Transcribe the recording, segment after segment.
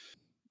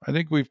I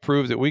think we've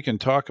proved that we can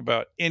talk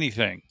about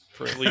anything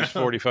for at least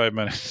 45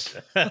 minutes.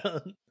 You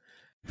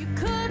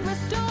could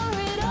restore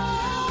it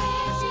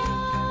all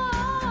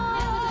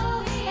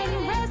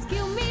and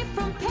rescue me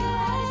from pain.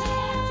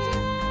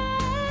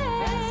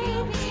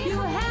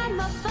 You had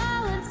my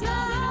fallen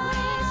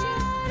side.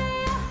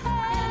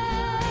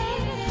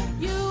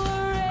 You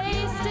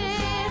erased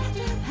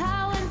it.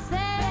 How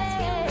insane.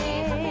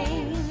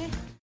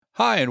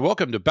 Hi, and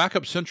welcome to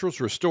Backup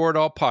Central's Restore It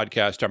All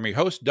podcast. I'm your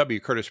host,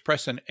 W. Curtis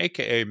Preston,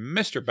 a.k.a.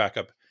 Mr.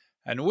 Backup.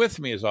 And with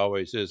me, as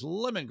always, is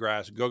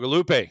Lemongrass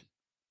Gogalupe.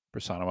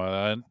 Persona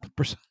Maliandi.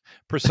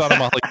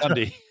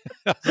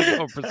 How's it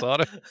going,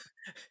 Persona?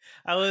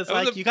 I was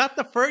like, you got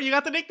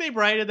the nickname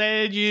right, and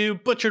then you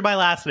butchered my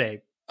last name.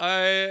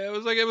 It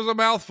was a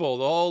mouthful.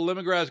 The whole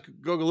Lemongrass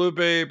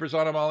Gogalupe,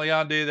 Persona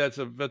Maliandi. That's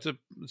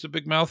a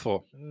big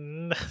mouthful.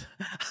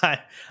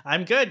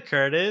 I'm good,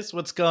 Curtis.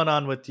 What's going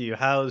on with you?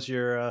 How's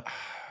your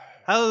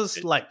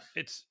how's life?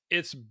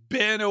 It's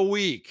been a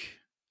week,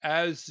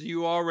 as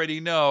you already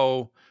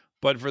know.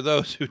 But for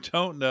those who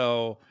don't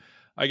know,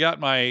 I got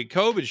my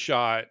COVID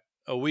shot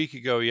a week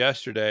ago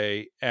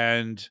yesterday,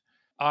 and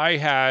I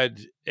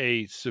had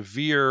a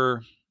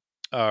severe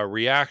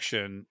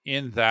reaction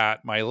in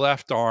that my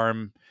left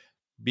arm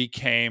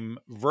became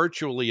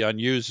virtually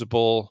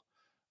unusable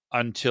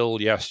until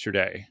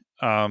yesterday.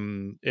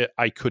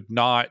 I could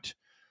not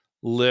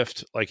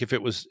lift, like if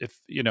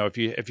you have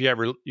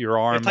your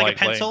arm It's like a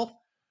pencil.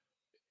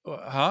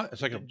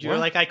 It's like You're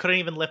like, I couldn't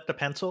even lift a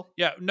pencil.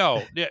 Yeah,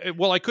 no. Yeah,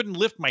 well, I couldn't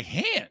lift my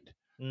hand.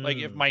 Like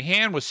if my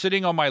hand was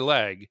sitting on my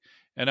leg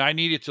and I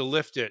needed to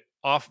lift it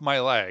off my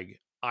leg,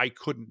 I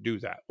couldn't do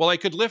that. Well, I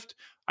could lift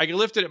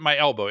it at my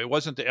elbow. It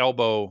wasn't the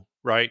elbow,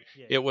 right?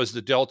 Yeah. It was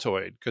the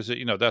deltoid, because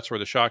that's where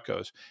the shot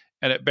goes.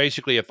 And it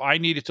basically, if I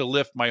needed to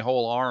lift my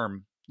whole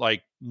arm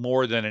like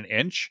more than an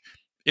inch,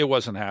 it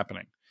wasn't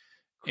happening.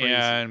 Crazy.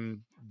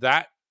 And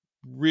that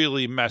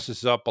really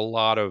messes up a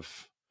lot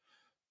of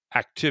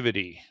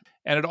activity.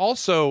 And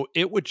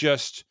it would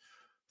just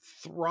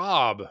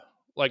throb,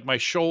 like my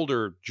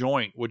shoulder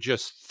joint would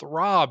just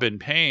throb in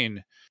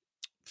pain,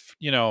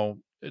 to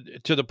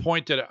the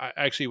point that I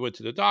actually went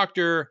to the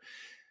doctor,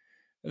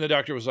 and the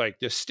doctor was like,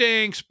 this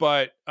stinks,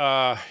 but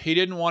he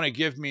didn't want to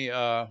give me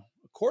a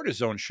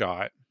cortisone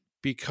shot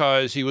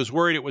because he was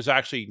worried it was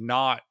actually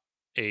not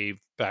a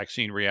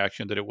vaccine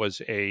reaction, that it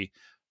was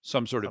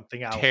some sort of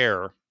Something else.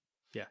 tear.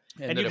 Yeah.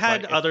 And you've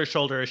had other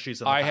shoulder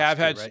issues in the past, have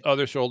had right?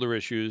 other shoulder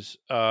issues.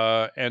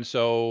 And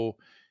so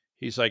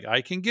he's like,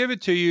 I can give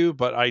it to you,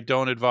 but I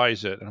don't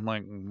advise it. And I'm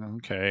like,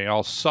 okay,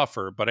 I'll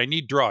suffer, but I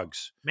need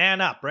drugs.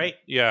 Man up, right?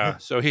 Yeah.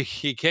 So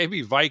he gave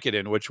me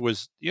Vicodin, which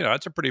was,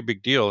 that's a pretty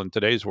big deal in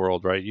today's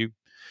world, right?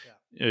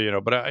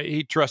 But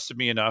he trusted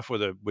me enough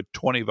with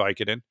 20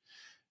 Vicodin.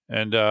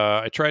 And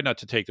I tried not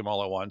to take them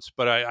all at once,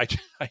 but I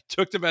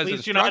took them as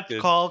Please instructed. do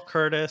not call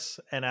Curtis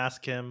and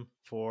ask him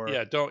for.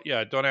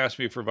 Don't ask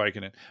me for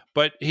Vicodin.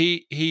 But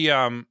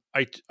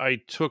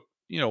I took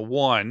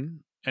one,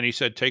 and he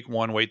said take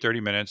one, wait 30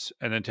 minutes,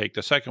 and then take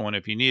the second one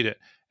if you need it.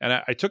 And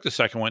I took the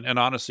second one, and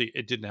honestly,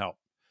 it didn't help.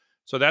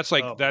 So that's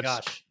like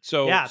gosh.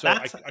 So yeah, so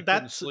I couldn't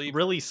that's sleep.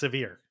 really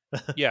severe.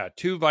 Yeah,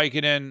 2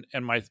 Vicodin,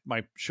 and my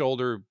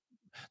shoulder.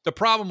 The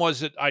problem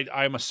was that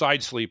I'm a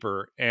side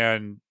sleeper,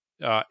 and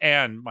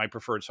my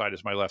preferred side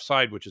is my left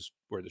side, which is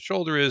where the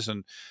shoulder is.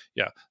 And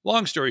yeah,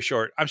 long story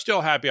short, I'm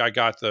still happy I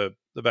got the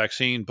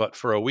vaccine, but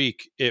for a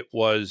week, it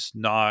was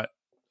not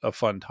a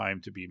fun time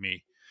to be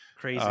me.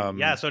 Crazy.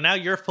 Yeah. So now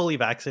you're fully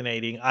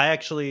vaccinating. I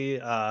actually,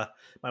 my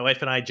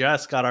wife and I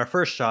just got our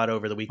first shot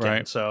over the weekend.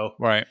 Right. So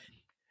Right.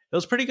 It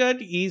was pretty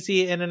good.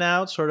 Easy in and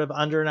out, sort of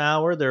under an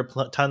hour. There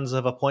are tons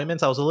of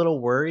appointments. I was a little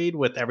worried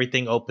with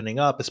everything opening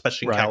up,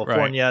 especially in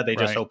California. They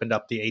just opened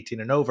up the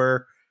 18 and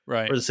over,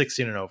 right, or the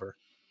 16 and over.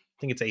 I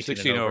think it's 18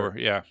 16 and over.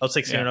 Yeah. Oh,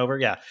 16 and over.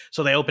 Yeah.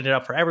 So they opened it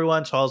up for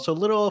everyone. So I was a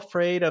little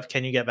afraid of,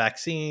 can you get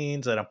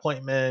vaccines and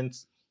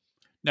appointments?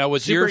 Now,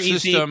 was super your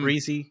easy, system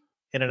breezy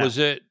in and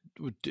out?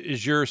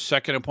 Is your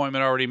second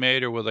appointment already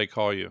made, or will they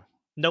call you?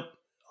 Nope.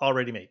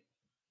 Already made.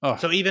 Oh,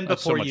 so even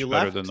before you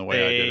left, than the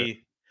way I did it.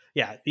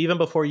 Yeah, even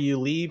before you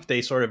leave,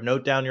 they sort of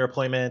note down your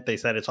appointment. They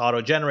said it's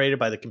auto-generated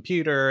by the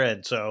computer,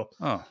 and so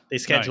they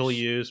schedule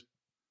you.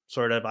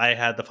 Sort of, I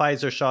had the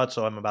Pfizer shot,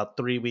 so I'm about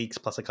 3 weeks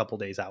plus a couple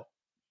days out.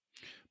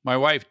 My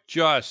wife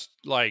just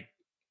like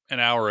an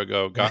hour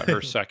ago got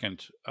her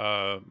second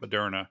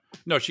Moderna.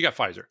 No, she got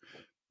Pfizer.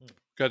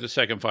 Got the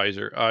second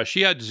Pfizer.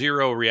 She had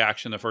zero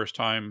reaction the first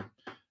time.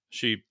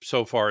 She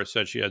so far has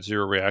said she had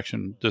zero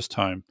reaction this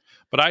time.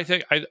 But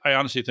I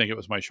honestly think it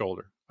was my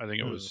shoulder. I think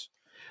it was.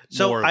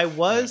 So I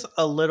was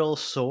a little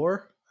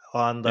sore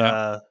on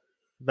the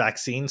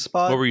vaccine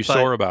spot. What were you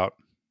sore about?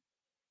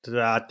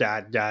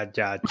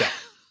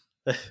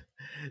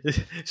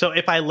 So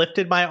if I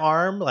lifted my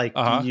arm, like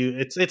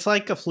it's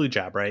like a flu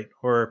jab, right?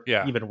 Or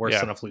even worse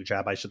than a flu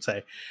jab, I should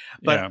say.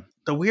 But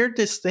the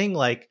weirdest thing,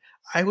 like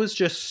I was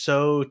just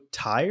so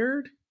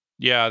tired.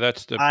 Yeah,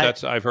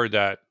 I've heard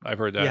that.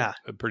 Yeah,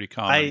 pretty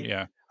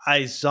common.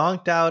 I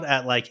zonked out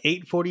at like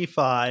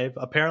 8:45.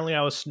 Apparently,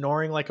 I was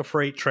snoring like a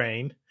freight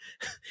train.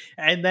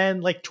 And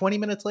then like 20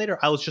 minutes later,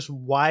 I was just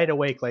wide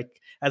awake, like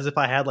as if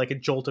I had like a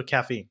jolt of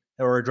caffeine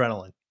or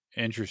adrenaline.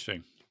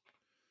 Interesting.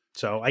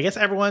 So I guess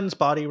everyone's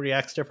body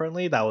reacts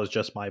differently. That was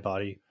just my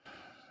body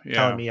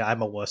telling me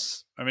I'm a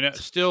wuss. I mean,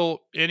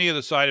 still, any of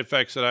the side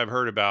effects that I've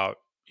heard about,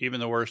 even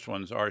the worst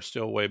ones, are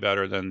still way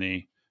better than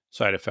the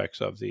side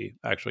effects of the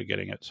actually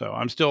getting it. So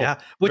I'm still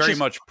very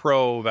much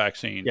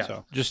pro-vaccine. Yeah.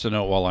 So just to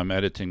note, while I'm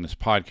editing this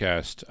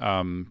podcast,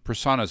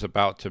 Prasanna's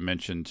about to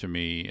mention to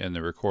me in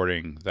the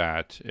recording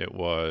that it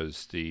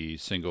was the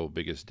single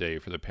biggest day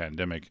for the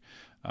pandemic.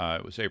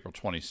 It was April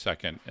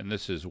 22nd, and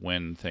this is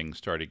when things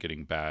started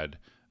getting bad,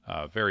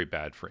 very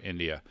bad for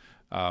India.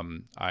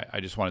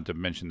 I just wanted to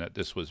mention that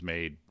this was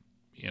made,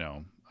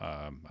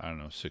 I don't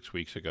know, 6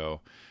 weeks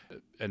ago,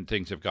 and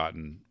things have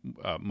gotten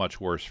much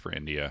worse for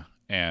India.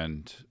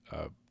 And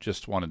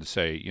just wanted to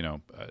say,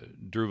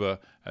 Dhruva,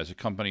 as a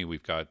company,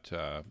 we've got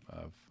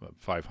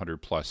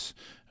 500 plus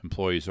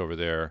employees over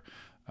there,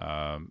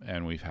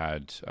 and we've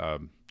had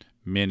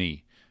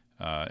many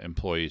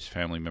employees,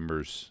 family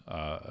members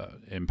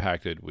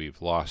impacted. We've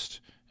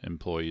lost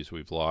employees,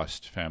 we've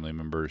lost family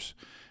members,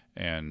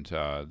 and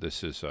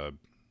this is a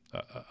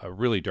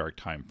really dark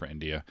time for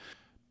India.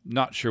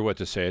 Not sure what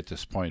to say at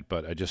this point,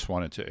 but I just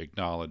wanted to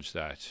acknowledge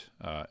that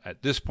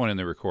at this point in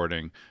the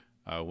recording,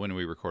 when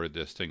we recorded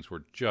this, things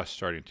were just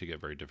starting to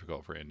get very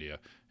difficult for India,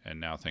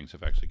 and now things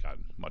have actually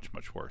gotten much,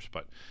 much worse.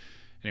 But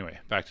anyway,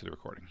 back to the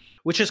recording.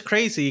 Which is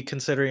crazy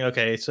considering,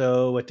 okay,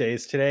 so what day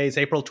is today? It's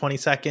April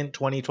 22nd,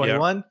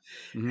 2021. Yep.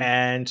 Mm-hmm.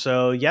 And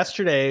so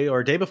yesterday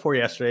or day before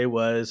yesterday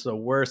was the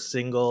worst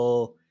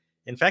single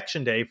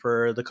infection day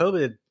for the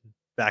COVID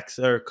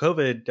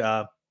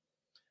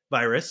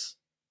virus,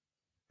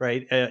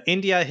 right?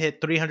 India hit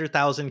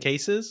 300,000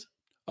 cases.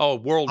 Oh,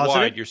 worldwide.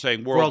 Positive? You're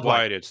saying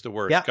worldwide it's the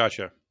worst. Yeah.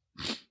 Gotcha.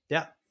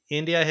 Yeah.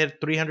 India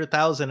hit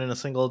 300,000 in a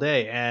single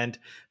day. And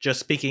just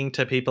speaking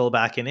to people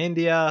back in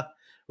India,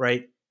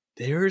 right,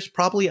 there's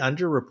probably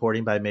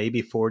underreporting by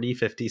maybe 40,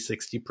 50,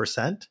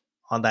 60%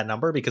 on that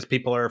number because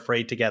people are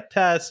afraid to get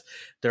tests.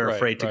 They're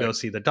afraid to go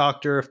see the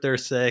doctor if they're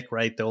sick,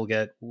 right? They'll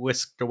get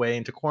whisked away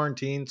into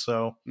quarantine.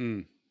 So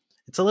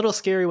it's a little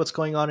scary what's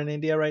going on in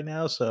India right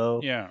now.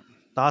 So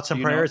thoughts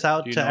and prayers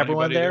out to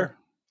everyone there.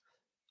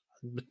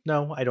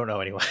 No, I don't know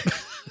anyone.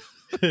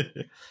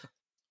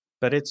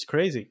 But it's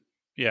crazy.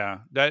 Yeah,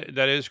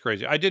 that is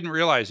crazy. I didn't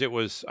realize it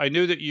was. I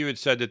knew that you had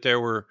said that there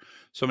were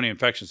so many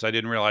infections. I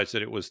didn't realize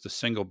that it was the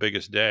single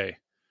biggest day.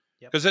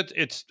 Because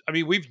it's. I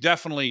mean, we've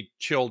definitely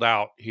chilled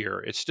out here.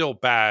 It's still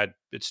bad.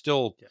 It's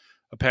still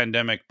a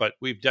pandemic, but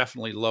we've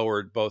definitely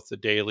lowered both the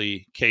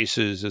daily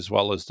cases as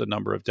well as the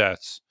number of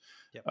deaths.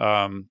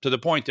 To the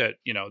point that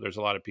there's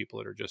a lot of people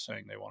that are just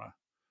saying they want to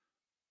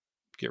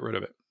get rid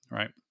of it,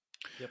 right?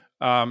 You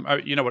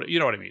know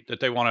what I mean?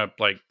 That they want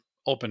to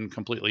open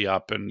completely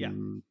up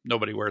and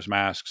nobody wears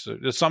masks.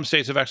 Some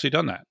states have actually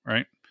done that,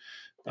 right?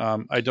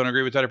 I don't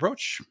agree with that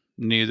approach.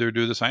 Neither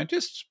do the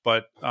scientists,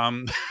 but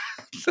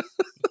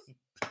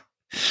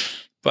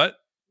but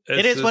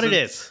it is what it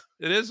is.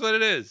 It is what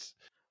it is.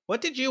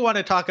 What did you want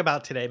to talk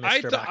about today,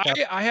 Mr.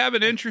 I have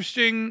an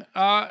interesting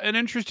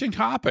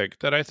topic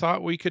that I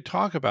thought we could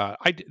talk about.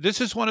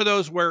 This is one of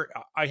those where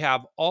I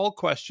have all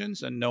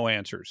questions and no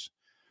answers.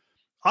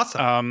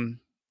 Awesome.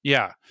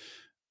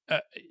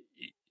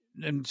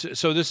 And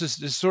so this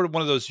is sort of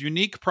one of those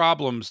unique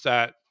problems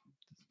that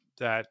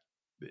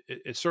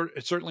it's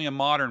certainly a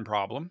modern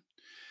problem.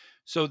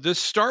 So this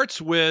starts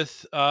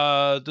with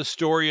the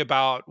story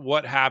about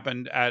what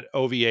happened at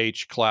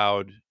OVH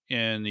Cloud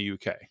in the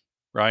UK,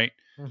 right?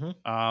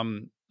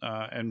 Mm-hmm.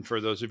 And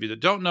for those of you that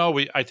don't know,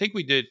 I think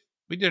we did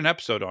an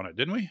episode on it,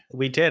 didn't we?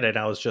 We did, and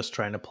I was just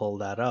trying to pull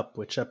that up.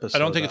 Which episode? I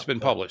don't think it's been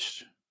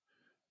published.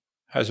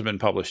 Hasn't been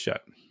published yet.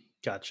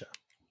 Gotcha.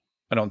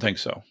 I don't think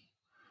so.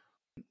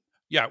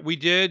 Yeah, we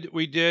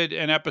did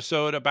an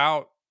episode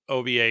about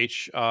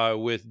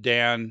OVH with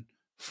Dan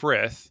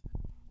Frith.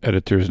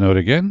 Editor's note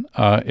again,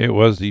 it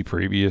was the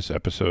previous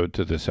episode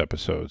to this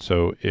episode.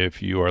 So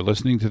if you are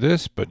listening to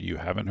this, but you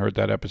haven't heard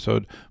that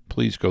episode,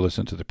 please go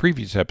listen to the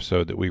previous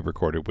episode that we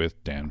recorded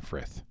with Dan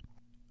Frith.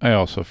 I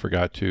also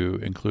forgot to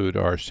include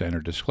our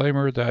standard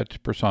disclaimer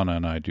that Prasanna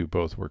and I do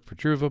both work for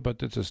Dhruva, but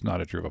this is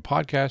not a Dhruva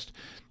podcast.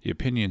 The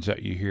opinions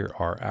that you hear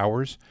are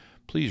ours.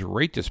 Please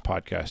rate this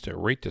podcast at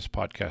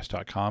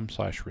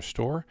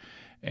ratethispodcast.com/restore.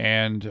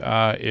 And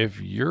if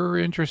you're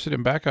interested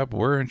in backup,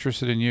 we're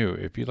interested in you.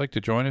 If you'd like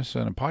to join us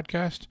in a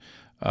podcast,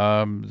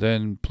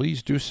 then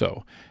please do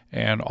so.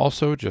 And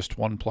also, just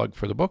one plug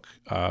for the book.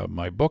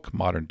 My book,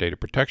 Modern Data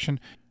Protection,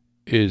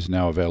 is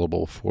now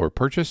available for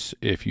purchase.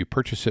 If you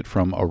purchase it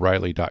from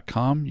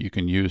O'Reilly.com, you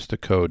can use the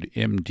code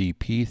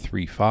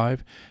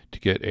MDP35 to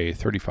get a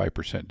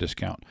 35%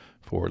 discount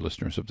for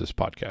listeners of this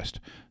podcast.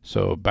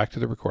 So back to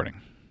the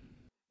recording.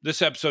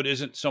 This episode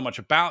isn't so much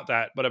about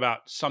that, but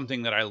about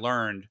something that I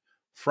learned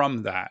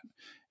from that.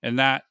 And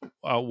that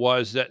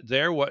was that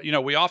there was,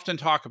 we often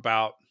talk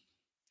about,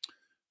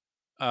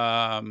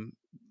 that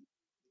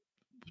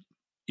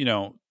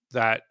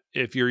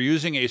if you're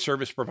using a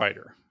service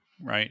provider,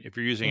 right? If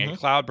you're using a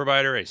cloud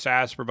provider, a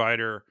SaaS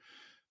provider,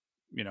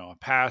 a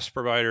PaaS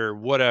provider,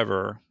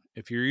 whatever,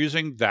 if you're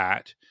using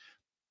that,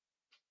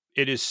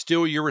 it is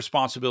still your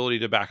responsibility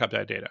to back up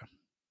that data,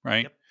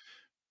 right? Yep.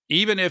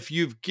 Even if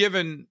you've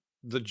given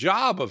the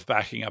job of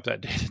backing up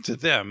that data to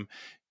them,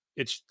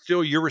 it's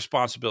still your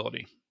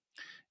responsibility.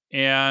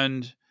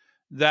 And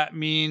that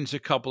means a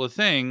couple of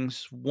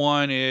things.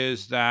 One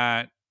is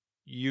that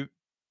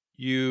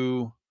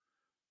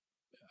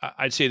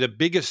I'd say the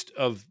biggest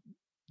of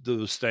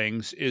those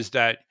things is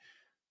that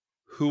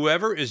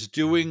whoever is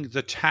doing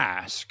the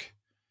task,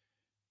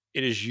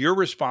 it is your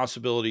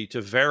responsibility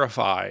to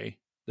verify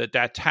that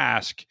that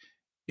task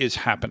is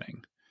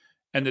happening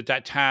and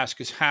that task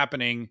is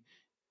happening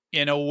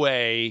in a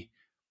way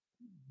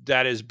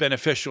that is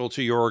beneficial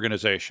to your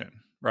organization,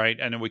 right?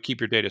 And it would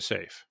keep your data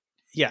safe.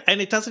 Yeah,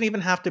 and it doesn't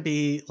even have to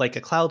be like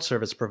a cloud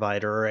service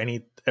provider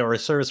or a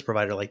service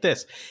provider like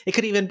this. It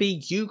could even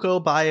be you go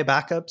buy a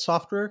backup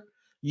software.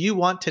 You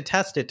want to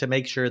test it to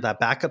make sure that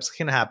backups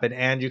can happen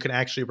and you can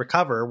actually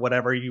recover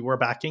whatever you were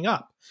backing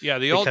up. Yeah,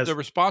 the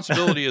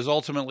responsibility is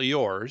ultimately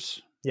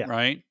yours. Yeah.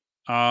 Right.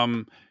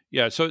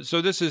 Yeah. So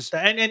this is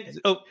and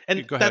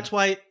that's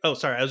why. Oh,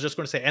 sorry. I was just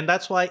going to say, and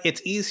that's why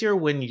it's easier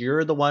when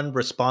you're the one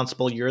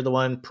responsible, you're the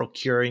one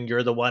procuring,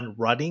 you're the one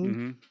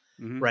running,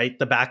 right?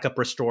 The backup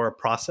restore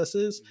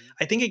processes.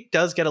 I think it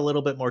does get a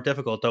little bit more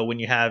difficult though when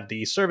you have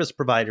the service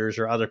providers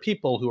or other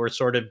people who are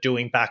sort of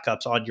doing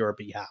backups on your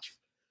behalf.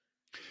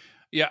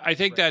 Yeah, I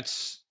think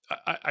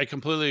I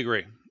completely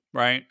agree.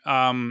 Right.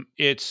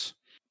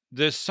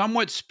 This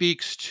somewhat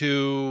speaks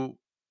to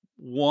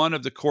one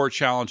of the core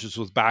challenges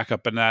with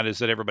backup, and that is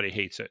that everybody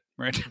hates it,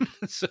 right?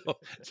 So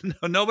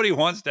nobody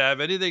wants to have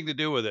anything to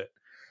do with it.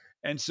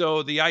 And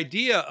so the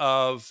idea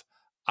of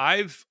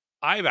I've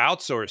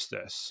outsourced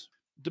this.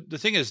 The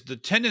thing is, the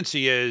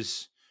tendency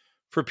is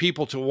for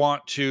people to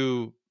want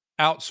to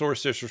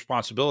outsource this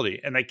responsibility,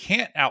 and they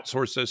can't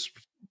outsource this.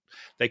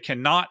 They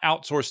cannot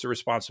outsource the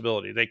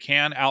responsibility. They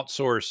can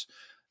outsource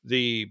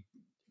the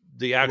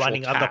actual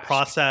running task of the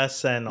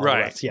process and all right,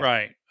 the rest. Yeah.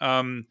 Right.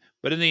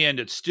 But in the end,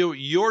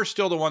 you're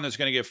still the one that's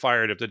going to get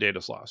fired if the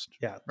data's lost.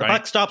 Yeah. The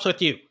buck stops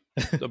with you.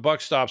 The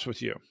buck stops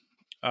with you.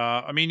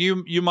 I mean,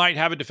 you might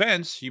have a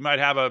defense. You might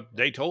have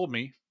they told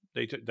me,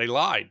 they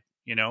lied,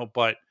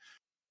 but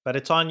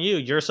it's on you.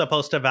 You're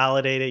supposed to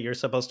validate it. You're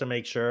supposed to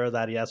make sure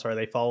that, yes, are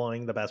they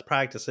following the best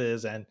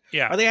practices? And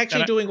are they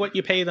actually doing what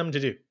you pay them to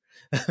do?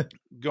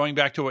 Going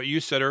back to what you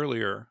said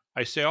earlier,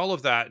 I say all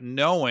of that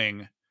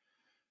knowing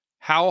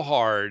how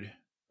hard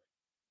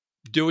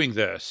doing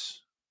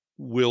this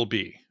will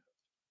be.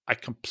 I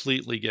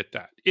completely get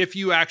that. If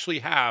you actually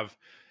have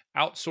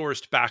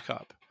outsourced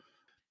backup,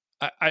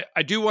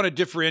 I do want to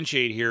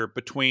differentiate here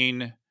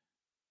between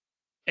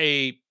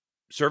a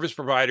service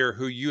provider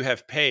who you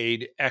have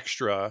paid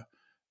extra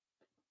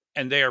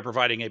and they are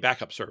providing a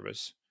backup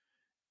service,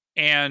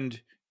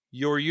 and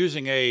you're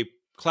using a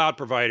cloud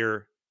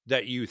provider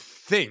that you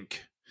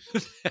think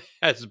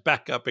has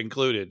backup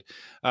included.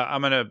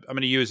 I'm gonna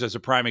use as a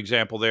prime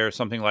example there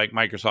something like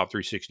Microsoft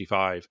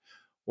 365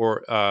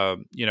 or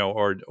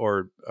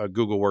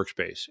Google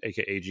Workspace,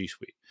 aka G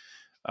Suite,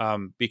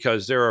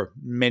 because there are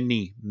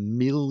many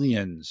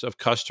millions of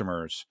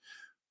customers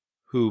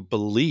who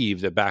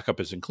believe that backup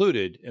is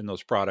included in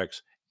those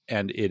products,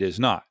 and it is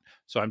not.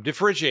 So I'm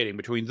differentiating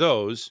between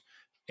those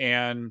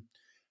and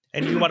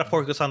you want to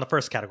focus on the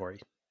first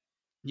category.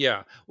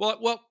 Yeah.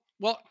 Well.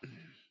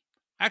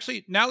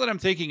 Actually, now that I'm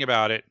thinking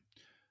about it,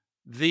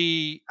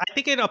 I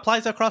think it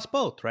applies across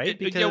both, right?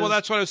 Well,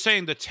 that's what I was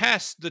saying. The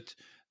test,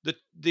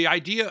 the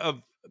idea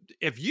of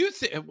if you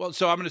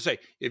so I'm going to say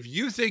if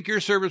you think your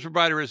service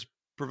provider is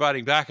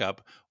providing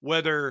backup,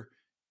 whether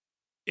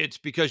it's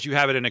because you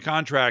have it in a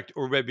contract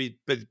or maybe,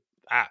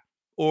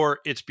 or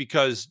it's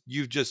because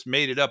you've just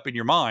made it up in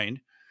your mind,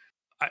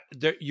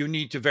 you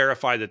need to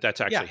verify that that's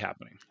actually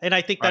happening. And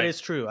I think that is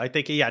true. I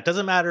think, it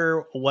doesn't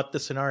matter what the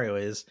scenario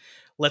is.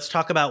 Let's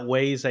talk about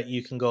ways that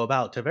you can go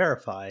about to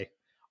verify.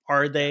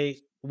 Are they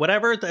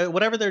whatever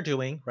they're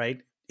doing, right?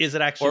 Is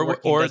it actually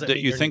working? Or that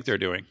you think they're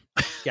doing?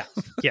 Yeah.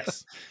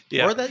 Yes.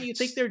 Yeah. Or that you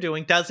think they're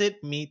doing. Does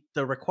it meet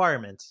the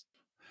requirements?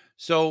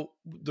 So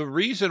the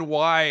reason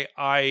why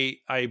I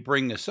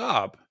bring this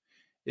up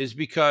is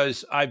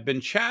because I've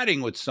been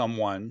chatting with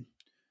someone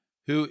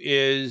who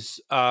is,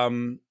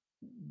 I'll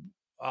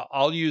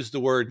use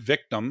the word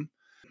victim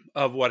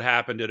of what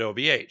happened at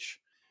OVH.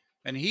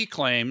 And he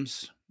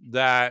claims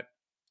that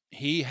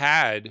he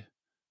had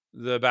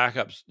the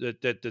backups,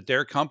 that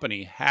their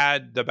company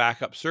had the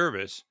backup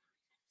service,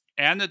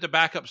 and that the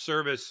backup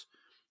service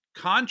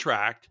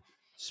contract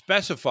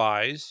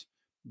specifies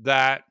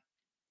that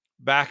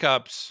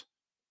backups,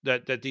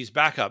 that these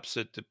backups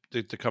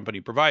that the company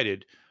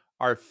provided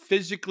are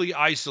physically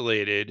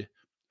isolated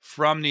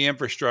from the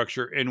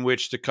infrastructure in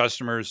which the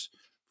customer's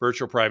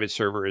virtual private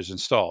server is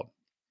installed.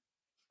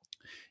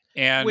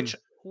 And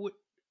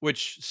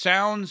which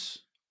sounds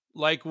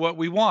like what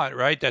we want,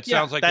 right? That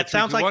sounds like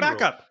backup.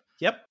 Rule.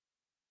 Yep.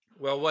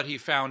 Well, what he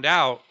found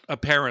out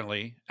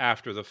apparently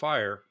after the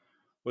fire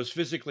was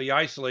physically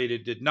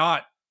isolated did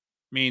not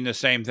mean the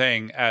same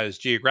thing as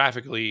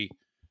geographically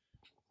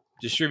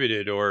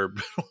distributed or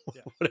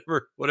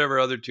whatever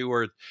other two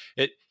words.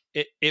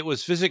 It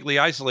was physically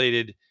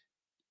isolated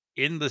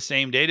in the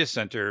same data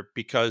center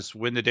because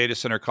when the data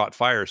center caught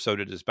fire, so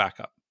did his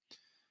backup.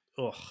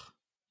 Ugh.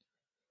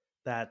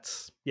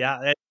 That's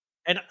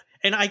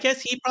and I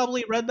guess he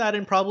probably read that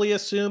and probably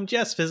assumed,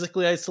 yes,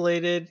 physically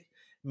isolated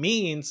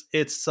means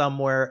it's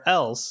somewhere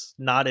else,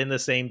 not in the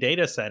same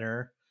data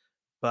center.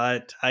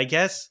 But I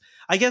guess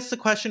the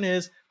question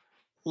is,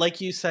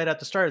 like you said at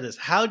the start of this,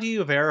 how do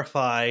you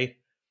verify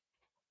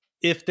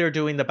if they're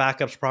doing the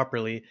backups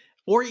properly?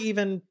 Or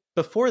even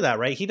before that,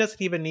 right? He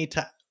doesn't even need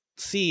to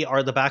see,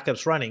 are the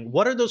backups running?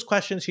 What are those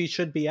questions he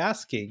should be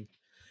asking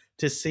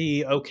to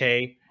see,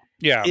 okay,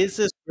 is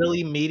this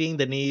really meeting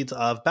the needs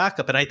of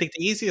backup? And I think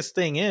the easiest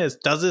thing is,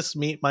 does this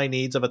meet my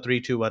needs of a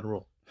 3-2-1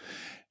 rule?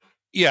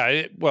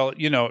 Yeah, well,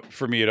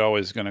 for me, it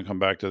always going to come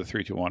back to the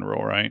 3-2-1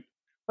 rule, right?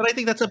 But I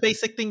think that's a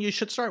basic thing you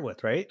should start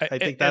with, right? I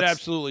think that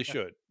absolutely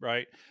should,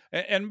 right?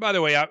 And by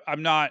the way,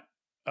 I'm not.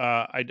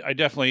 I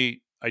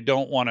definitely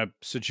don't want to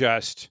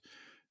suggest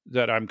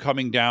that I'm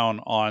coming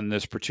down on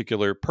this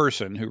particular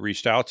person who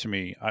reached out to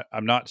me.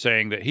 I'm not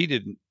saying that he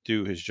didn't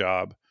do his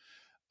job.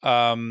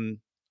 I'm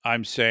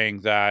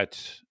saying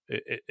that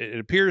it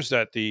appears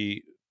that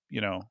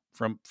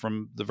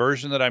from the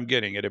version that I'm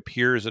getting, it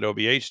appears that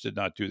OVH did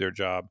not do their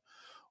job,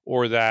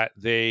 or that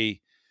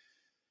they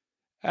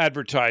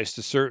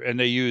advertised and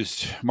they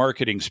used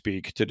marketing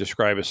speak to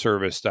describe a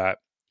service that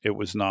it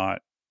was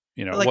not,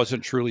 it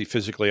wasn't truly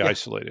physically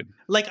isolated.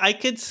 Like I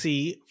could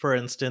see, for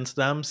instance,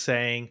 them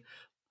saying,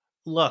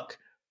 look,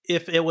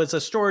 if it was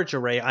a storage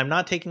array, I'm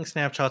not taking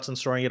snapshots and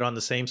storing it on the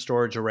same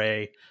storage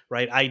array,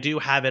 right? I do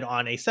have it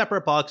on a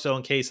separate box, so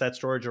in case that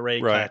storage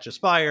array catches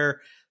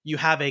fire, you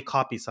have a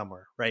copy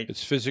somewhere, right?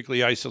 It's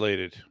physically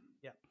isolated.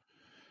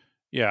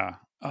 Yeah.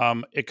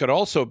 It could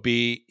also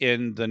be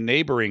in the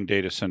neighboring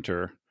data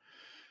center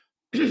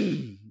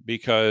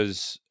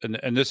because,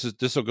 and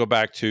this will go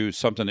back to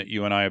something that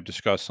you and I have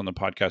discussed on the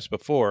podcast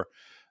before,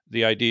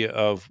 the idea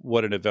of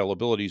what an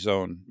availability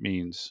zone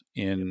means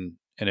in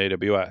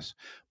AWS.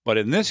 But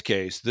in this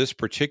case, this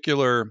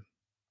particular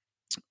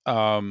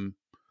cloud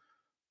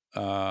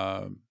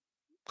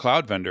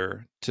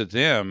vendor, to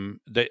them,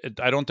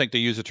 I don't think they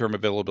use the term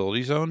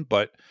availability zone,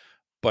 but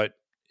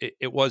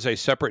it was a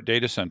separate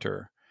data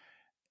center,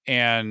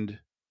 and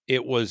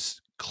it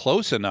was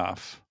close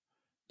enough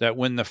that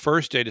when the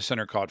first data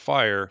center caught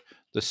fire,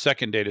 the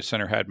second data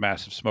center had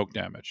massive smoke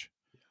damage,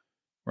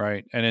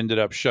 right, and ended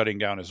up shutting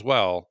down as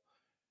well.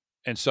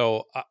 And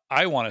so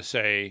I want to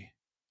say,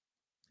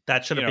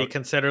 that shouldn't be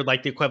considered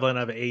like the equivalent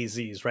of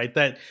AZs, right?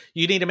 That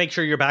you need to make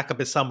sure your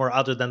backup is somewhere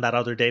other than that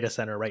other data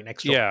center right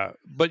next door. Yeah,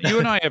 but you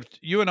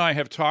and I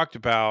have talked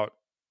about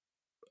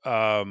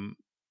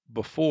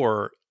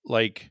before,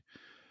 like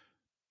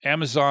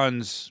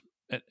Amazon's.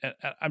 And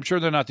I'm sure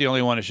they're not the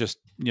only one. It's just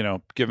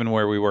given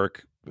where we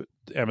work,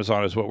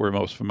 Amazon is what we're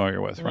most familiar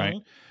with, right?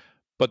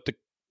 But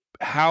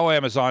how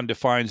Amazon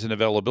defines an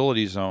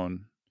availability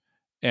zone,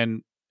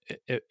 and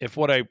if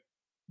what I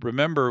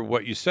remember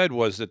what you said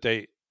was that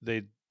they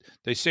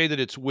say that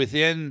it's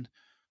within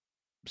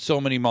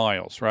so many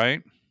miles,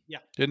 right? Yeah.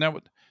 Isn't that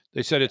what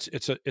they said?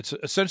 It's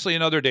essentially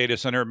another data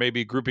center, maybe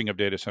a grouping of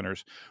data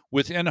centers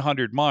within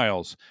 100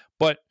 miles,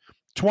 but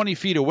 20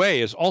 feet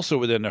away is also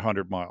within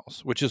 100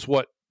 miles, which is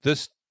what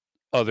this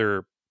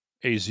other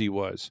AZ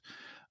was.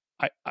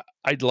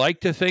 I'd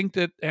like to think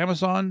that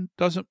Amazon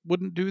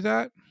wouldn't do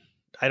that.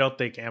 I don't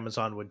think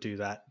Amazon would do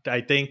that.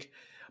 I think,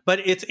 but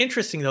it's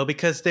interesting though,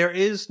 because there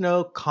is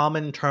no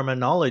common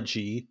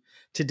terminology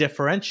to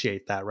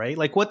differentiate that, right?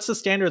 Like what's the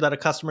standard that a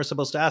customer is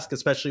supposed to ask,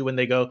 especially when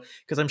they go,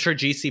 because I'm sure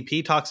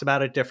GCP talks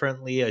about it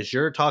differently,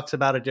 Azure talks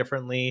about it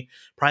differently,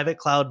 private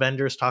cloud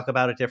vendors talk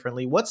about it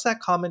differently. What's that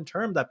common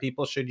term that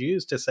people should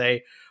use to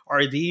say,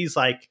 are these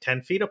like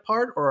 10 feet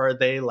apart or are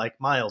they like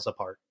miles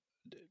apart?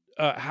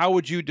 How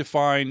would you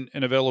define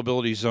an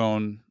availability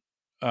zone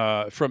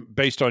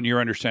based on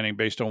your understanding,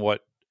 based on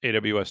what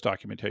AWS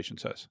documentation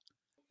says?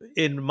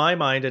 In my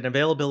mind, an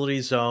availability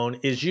zone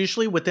is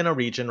usually within a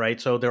region, right?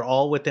 So they're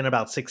all within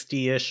about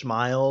 60-ish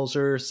miles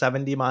or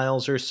 70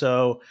 miles or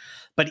so.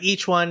 But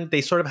each one,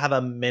 they sort of have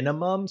a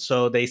minimum.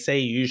 So they say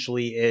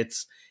usually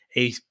it's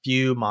a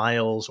few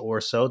miles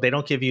or so. They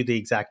don't give you the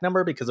exact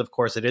number because, of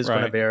course, it is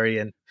going to vary.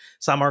 And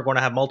some are going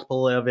to have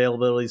multiple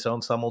availability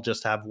zones. Some will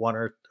just have one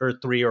or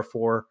three or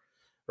four,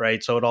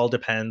 right? So it all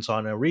depends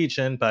on a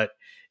region. But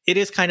it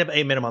is kind of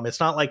a minimum. It's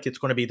not like it's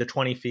going to be the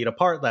 20 feet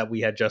apart that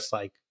we had just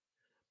like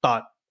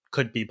thought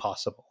could be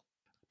possible.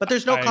 But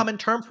there's no common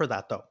term for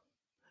that, though.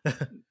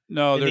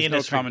 No, there's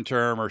no common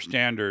term or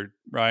standard,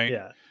 right?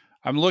 Yeah.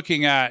 I'm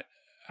looking at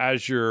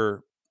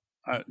Azure.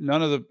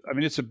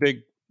 It's a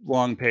big,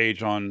 long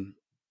page on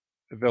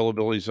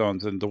availability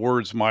zones, and the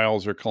words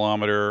miles or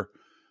kilometer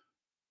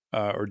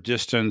or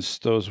distance,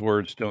 those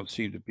words don't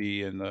seem to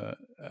be in the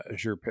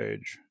Azure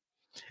page.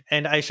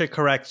 And I should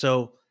correct.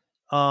 So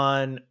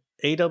on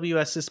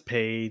AWS's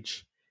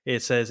page,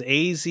 It says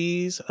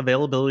AZ's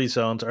availability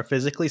zones are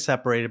physically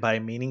separated by a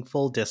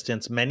meaningful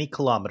distance, many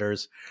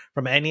kilometers,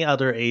 from any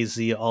other AZ,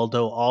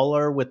 although all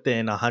are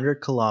within 100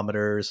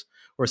 kilometers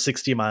or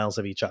 60 miles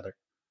of each other.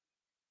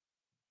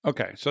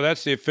 Okay, so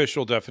that's the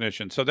official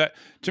definition. So that,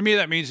 to me,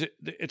 that means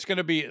it's going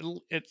to be.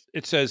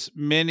 It says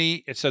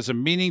many. It says a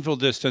meaningful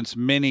distance,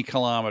 many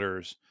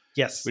kilometers.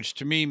 Yes, which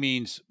to me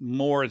means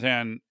more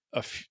than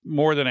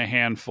a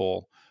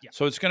handful. Yeah.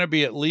 So it's going to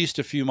be at least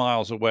a few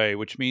miles away,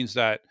 which means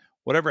that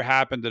whatever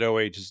happened at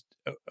OVH,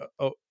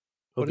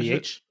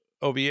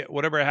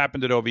 whatever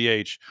happened at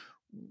OVH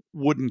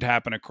wouldn't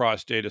happen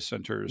across data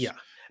centers. Yeah,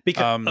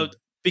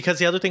 because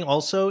the other thing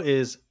also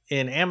is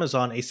in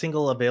Amazon, a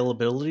single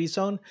availability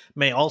zone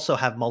may also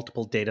have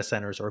multiple data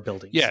centers or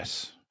buildings.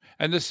 Yes,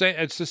 and it's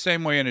the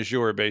same way in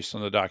Azure based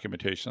on the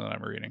documentation that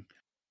I'm reading.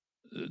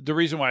 The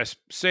reason why I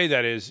say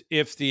that is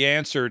if the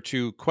answer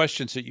to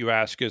questions that you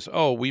ask is,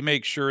 oh, we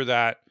make sure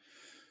that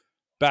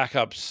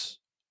backups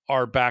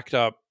are backed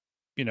up,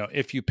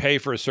 if you pay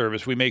for a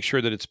service, we make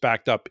sure that it's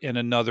backed up in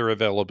another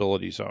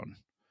availability zone.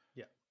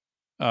 Yeah.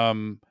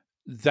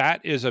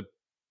 That is a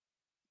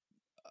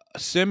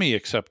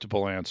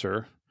semi-acceptable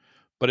answer,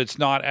 but it's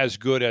not as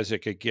good as it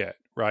could get,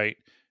 right?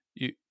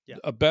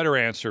 A better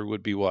answer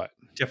would be what?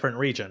 Different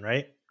region,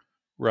 right?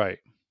 Right.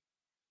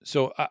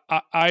 So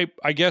I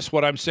guess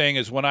what I'm saying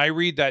is when I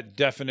read that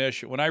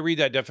definition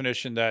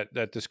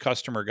that this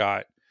customer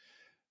got,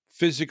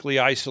 physically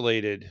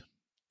isolated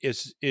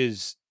is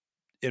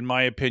in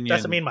my opinion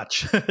doesn't mean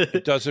much.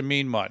 It doesn't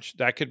mean much.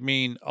 That could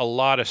mean a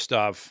lot of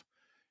stuff.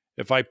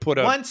 If I put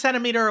 1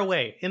 centimeter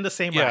away in the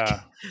same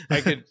rack.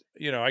 I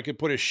could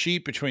put a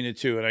sheet between the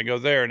two and I go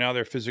there. Now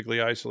they're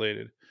physically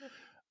isolated.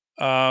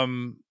 But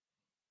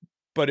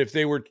if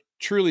they were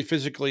truly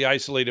physically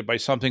isolated by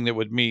something that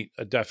would meet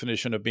a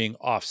definition of being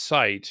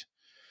off-site,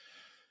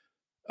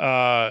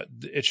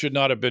 it should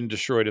not have been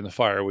destroyed in the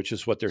fire, which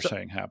is what they're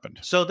saying happened.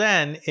 So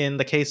then, in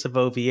the case of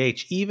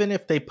OVH, even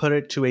if they put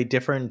it to a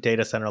different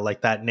data center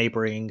like that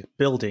neighboring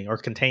building or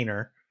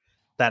container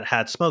that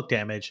had smoke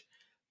damage,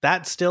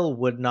 that still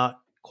would not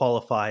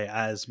qualify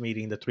as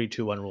meeting the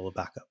 3-2-1 rule of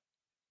backup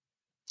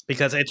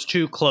because it's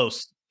too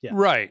close. Yeah.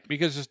 Right,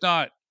 because it's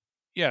not.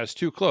 Yeah, it's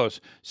too close.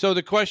 So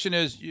the question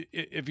is,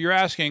 if you're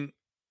asking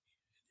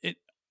it,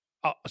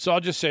 so I'll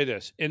just say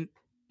this: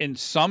 in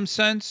some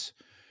sense,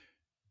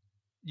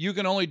 you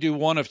can only do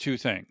one of two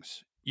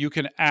things. You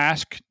can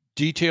ask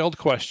detailed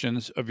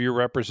questions of your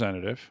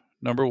representative,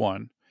 number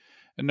one,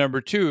 and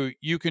number two,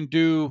 you can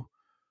do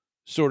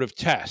sort of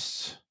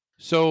tests.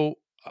 So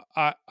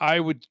I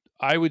would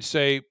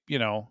say,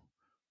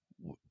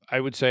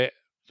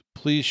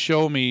 please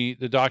show me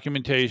the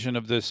documentation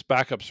of this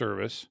backup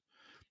service.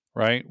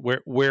 Right,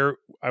 where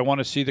I want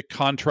to see the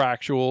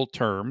contractual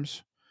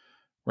terms,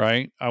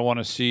 right? I want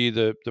to see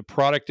the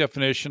product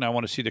definition. I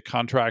want to see the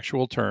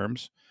contractual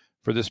terms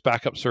for this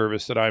backup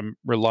service that I'm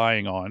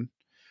relying on.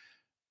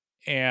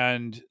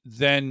 And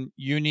then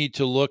you need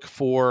to look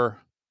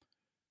for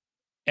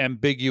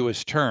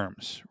ambiguous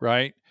terms,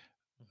 right?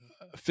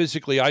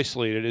 Physically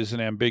isolated is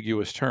an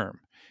ambiguous term.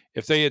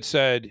 If they had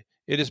said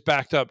it is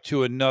backed up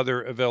to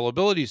another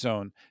availability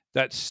zone,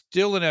 that's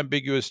still an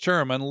ambiguous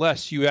term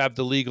unless you have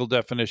the legal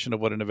definition of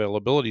what an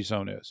availability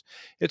zone is.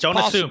 It's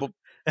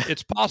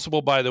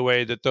possible, by the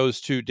way, that those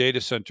two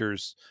data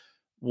centers,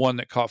 one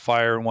that caught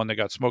fire and one that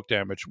got smoke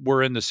damage,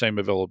 were in the same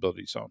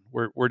availability zone.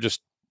 We're just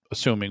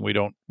assuming, we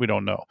don't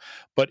know.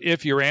 But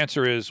if your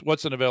answer is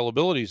what's an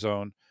availability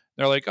zone,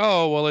 they're like,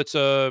 oh, well, it's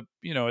a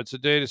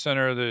data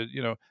center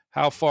that,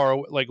 how far,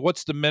 like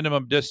what's the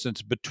minimum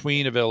distance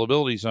between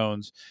availability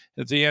zones?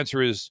 If the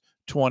answer is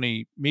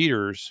 20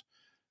 meters,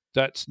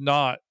 that's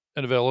not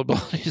an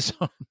availability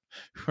zone,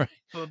 right?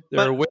 There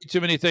are way too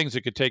many things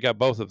that could take out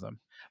both of them.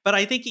 But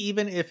I think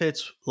even if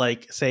it's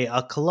like, say,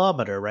 a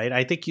kilometer, right?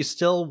 I think you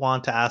still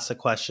want to ask the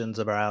questions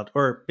about,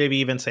 or maybe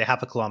even say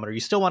half a kilometer,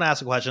 you still want to ask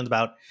the questions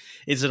about,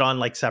 is it on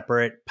like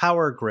separate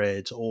power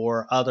grids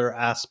or other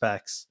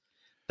aspects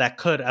that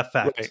could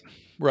affect?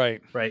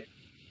 Right.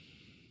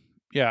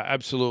 Yeah,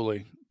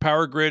 absolutely.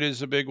 Power grid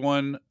is a big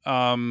one.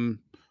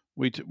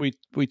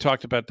 We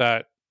talked about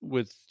that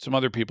with some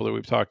other people that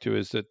we've talked to,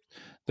 is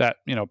that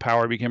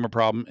power became a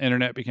problem,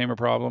 internet became a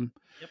problem.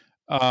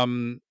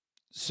 Yep.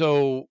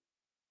 So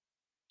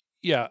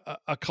yeah,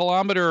 a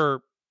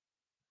kilometer,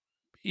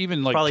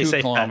 even like probably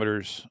 2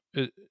 kilometers,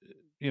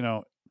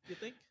 you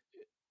think?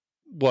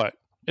 What?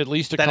 At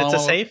least a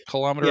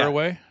kilometer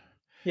away?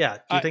 Yeah.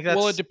 Do you think that's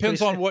well, it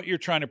depends on what you're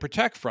trying to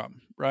protect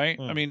from, right?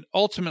 I mean,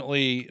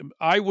 ultimately,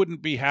 I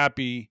wouldn't be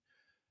happy.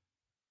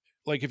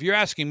 Like, if you're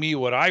asking me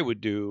what I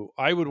would do,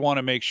 I would want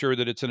to make sure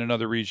that it's in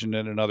another region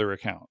and another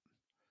account.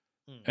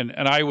 And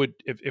I would,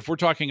 if we're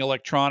talking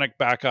electronic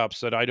backups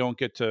that I don't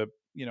get to,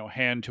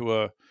 hand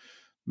to a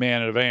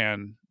man in a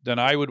van, then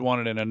I would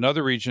want it in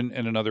another region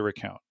and another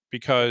account,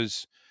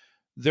 because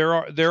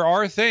there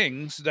are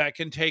things that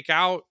can take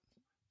out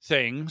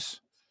things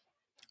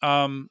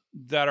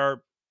that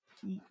are,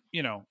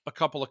 a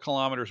couple of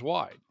kilometers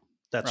wide.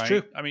 That's right?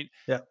 true. I mean,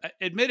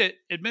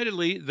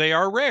 admittedly, they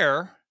are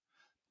rare,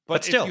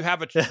 But still,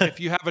 if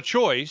you have a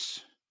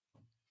choice,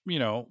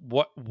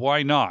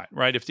 why not,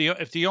 right? If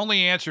the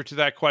only answer to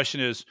that question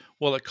is,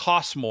 well, it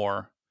costs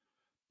more,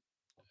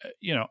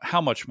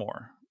 how much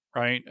more,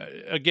 right?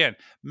 Again,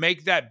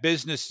 make that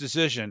business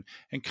decision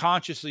and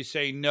consciously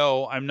say,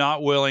 no, I'm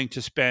not willing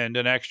to spend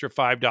an extra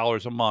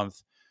 $5 a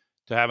month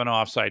to have an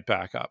offsite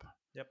backup.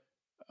 Yep.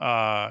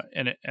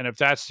 And if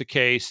that's the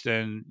case,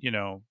 then,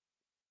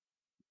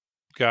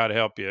 God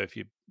help you if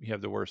you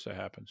have the worst that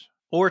happens.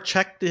 Or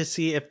check to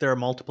see if there are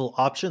multiple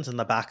options in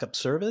the backup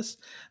service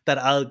that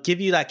I'll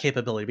give you that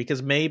capability,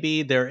 because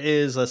maybe there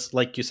is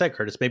like you said,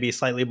 Curtis, maybe a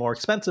slightly more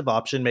expensive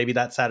option. Maybe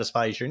that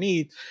satisfies your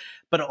need,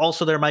 but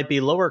also there might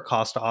be lower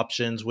cost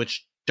options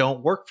which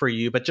don't work for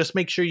you, but just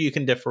make sure you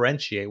can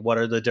differentiate what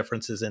are the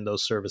differences in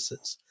those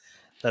services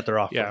that they're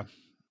offering. Yeah.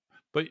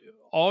 But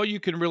all you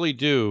can really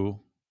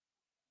do,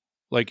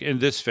 like in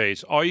this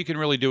phase, all you can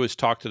really do is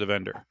talk to the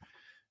vendor.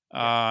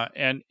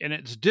 And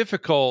it's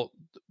difficult.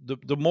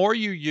 The more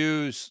you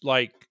use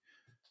like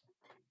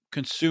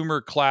consumer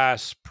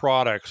class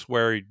products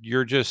where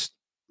you're just,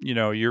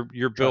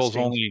 your bill's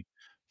only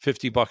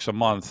 $50 a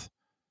month,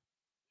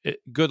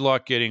 good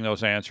luck getting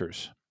those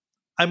answers.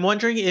 I'm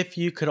wondering if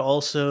you could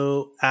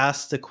also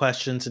ask the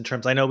questions in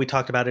terms, I know we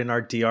talked about it in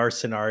our DR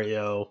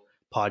scenario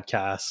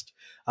podcast.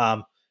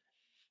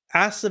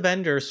 Ask the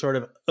vendor sort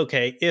of,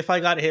 okay, if I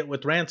got hit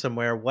with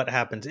ransomware, what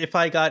happens? If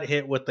I got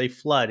hit with a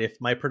flood, if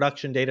my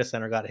production data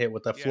center got hit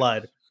with a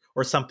flood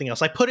or something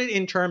else, I put it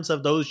in terms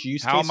of those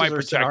use cases. How am I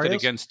protected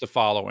against the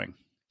following?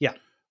 Yeah.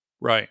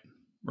 Right.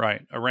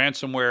 A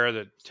ransomware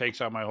that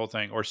takes out my whole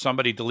thing, or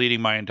somebody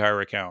deleting my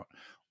entire account,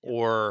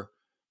 or,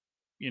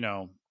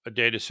 a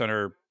data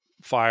center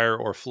fire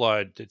or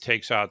flood that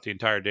takes out the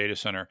entire data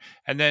center.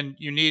 And then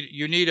you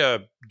need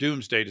a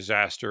doomsday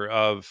disaster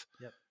of,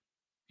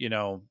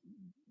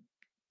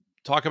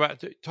 talk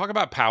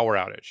about power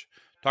outage.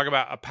 Talk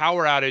about a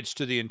power outage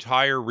to the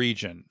entire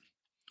region.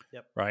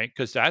 Yep. Right?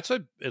 Because that's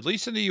at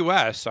least in the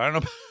US. I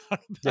don't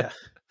know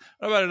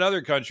about in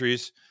other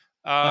countries.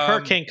 A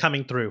hurricane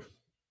coming through.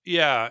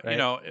 Yeah.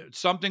 Right?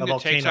 Something that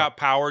takes out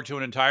power to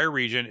an entire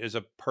region is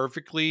a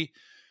perfectly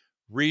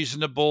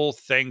reasonable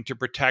thing to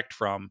protect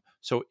from.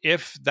 So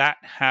if that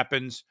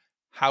happens,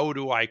 how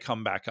do I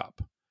come back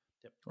up?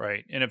 Yep.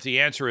 Right. And if the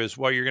answer is,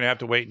 well, you're going to have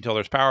to wait until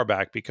there's power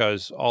back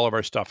because all of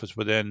our stuff is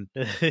within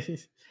a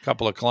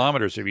couple of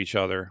kilometers of each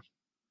other,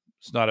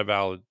 it's not a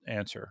valid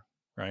answer.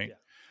 Right. Yeah.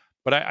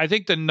 But I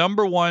think the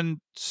number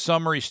one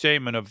summary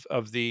statement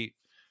of the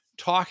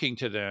talking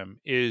to them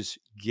is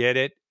get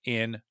it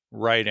in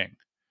writing.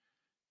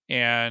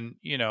 And,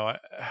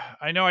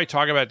 I know I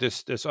talk about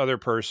this other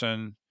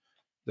person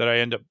that I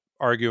end up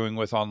arguing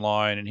with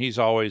online, and he's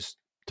always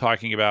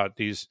talking about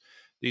these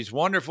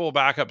wonderful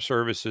backup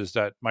services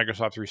that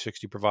Microsoft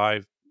 360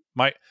 that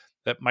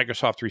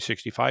Microsoft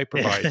 365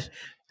 provides.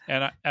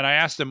 and I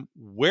asked him,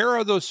 where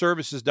are those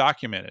services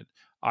documented?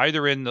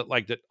 Either in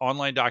the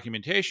online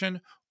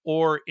documentation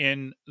or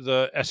in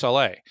the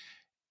SLA.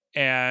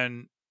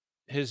 And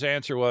his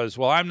answer was,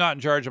 well, I'm not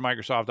in charge of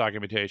Microsoft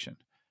documentation.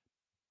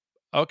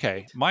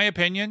 Okay. My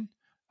opinion,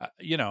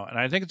 and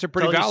I think it's a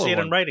pretty valid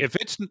one. In writing.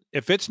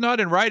 If it's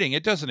not in writing,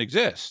 it doesn't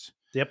exist.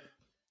 Yep.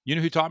 You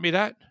know who taught me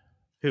that?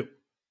 Who?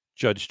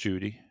 Judge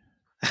Judy.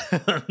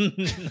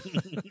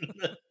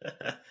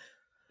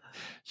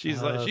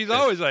 She's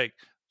always like,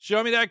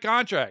 show me that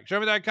contract.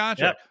 Show me that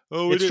contract. Yep.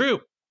 Oh, it's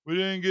true. We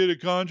didn't get a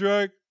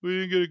contract.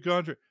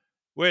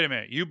 Wait a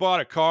minute. You bought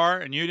a car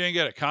and you didn't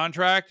get a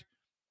contract?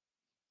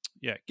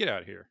 Yeah, get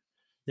out of here.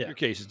 Yeah. Your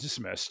case is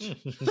dismissed.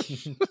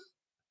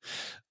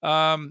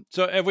 So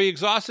have we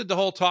exhausted the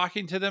whole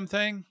talking to them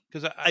thing?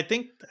 Because I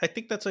think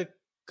that's a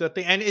good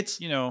thing. And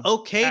it's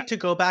okay to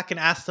go back and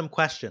ask them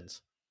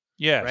questions.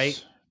 Yes.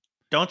 Right?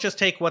 Don't just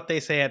take what they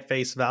say at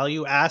face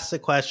value. Ask the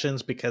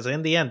questions, because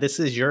in the end, this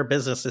is your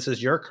business. This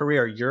is your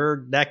career.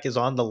 Your neck is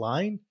on the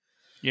line.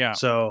 Yeah.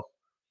 So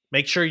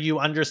make sure you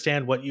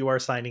understand what you are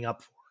signing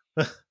up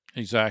for.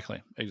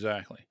 Exactly.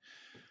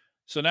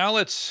 So now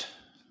let's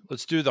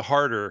do the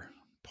harder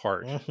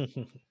part.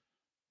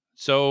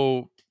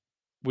 So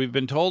we've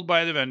been told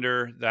by the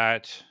vendor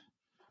that,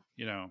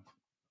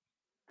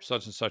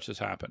 such and such has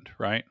happened,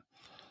 right?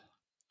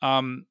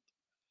 I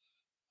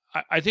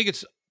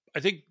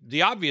think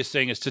the obvious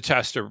thing is to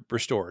test a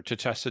restore, to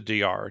test a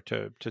DR,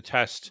 to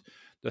test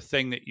the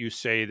thing that you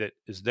say that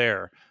is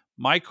there.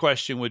 My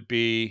question would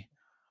be,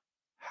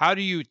 how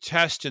do you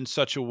test in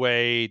such a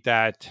way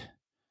that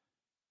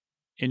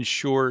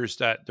ensures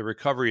that the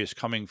recovery is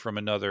coming from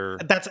another?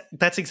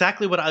 That's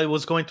exactly what I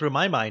was going through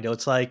my mind.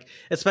 It's like,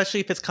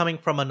 especially if it's coming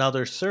from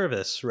another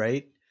service,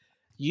 right?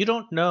 You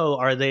don't know,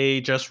 are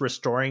they just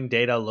restoring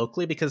data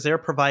locally? Because they're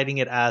providing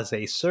it as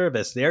a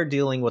service. They're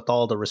dealing with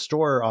all the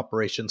restore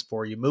operations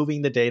for you,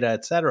 moving the data,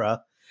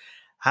 etc.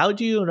 How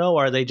do you know,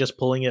 are they just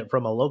pulling it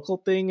from a local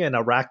thing in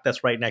a rack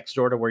that's right next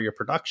door to where your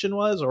production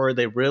was, or are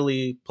they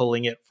really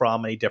pulling it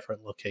from a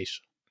different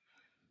location?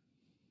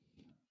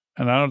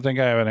 And I don't think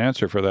I have an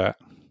answer for that.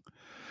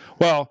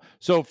 Well,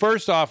 so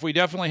first off, we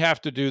definitely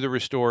have to do the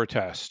restore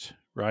test,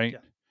 right?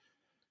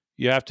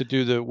 you have to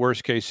do the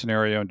worst case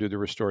scenario and do the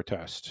restore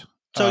test.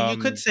 So you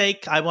could say,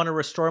 I want to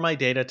restore my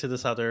data to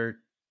this other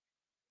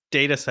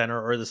data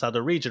center or this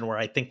other region where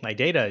I think my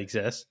data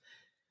exists.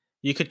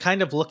 You could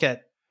kind of look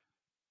at.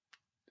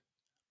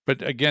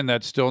 But again,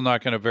 that's still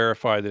not going to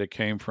verify that it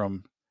came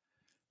from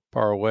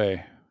far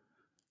away.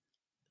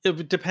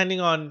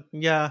 Depending on,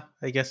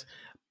 I guess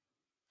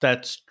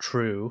that's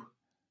true.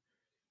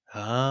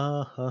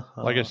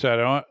 Like I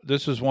said,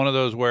 this is one of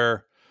those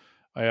where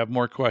I have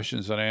more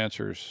questions than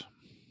answers.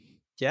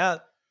 Yeah,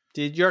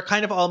 you're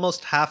kind of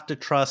almost have to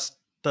trust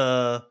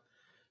the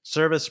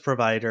service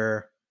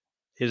provider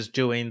is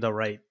doing the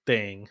right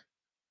thing,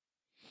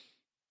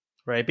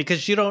 right?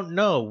 Because you don't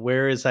know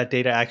where is that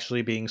data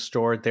actually being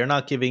stored. They're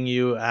not giving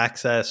you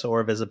access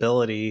or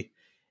visibility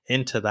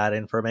into that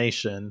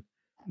information.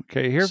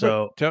 Okay, here.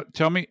 So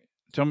tell me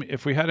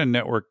if we had a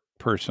network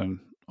person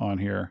on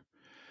here,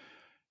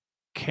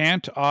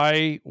 can't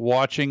I,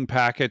 watching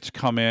packets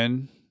come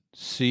in,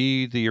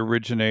 see the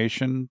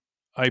origination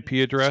IP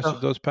address of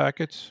those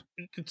packets?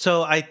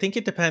 So I think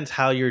it depends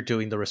how you're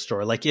doing the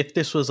restore. Like if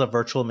this was a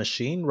virtual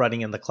machine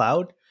running in the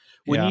cloud,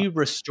 when you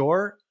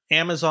restore,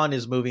 Amazon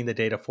is moving the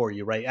data for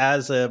you, right?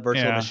 As a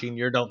virtual machine,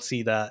 you don't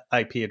see the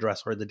IP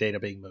address or the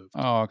data being moved.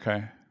 Oh,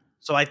 okay.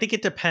 So I think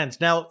it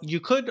depends. Now, you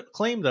could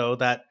claim, though,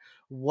 that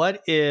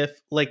what if,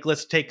 like,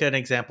 let's take an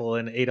example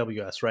in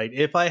AWS, right?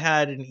 If I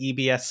had an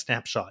EBS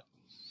snapshot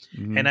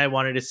and I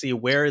wanted to see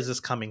where is this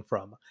coming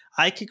from,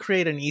 I could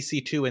create an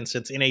EC2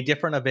 instance in a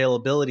different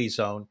availability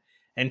zone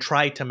and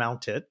try to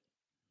mount it,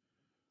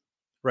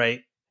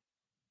 right?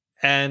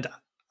 And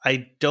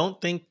I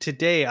don't think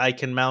today I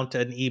can mount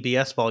an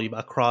EBS volume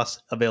across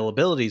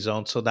availability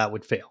zones, so that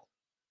would fail.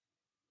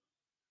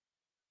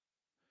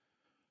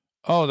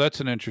 Oh, that's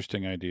an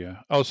interesting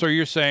idea. Oh, so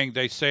you're saying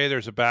they say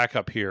there's a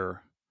backup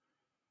here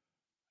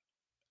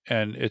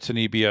and it's an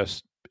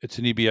EBS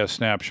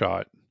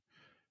snapshot.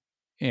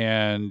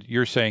 And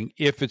you're saying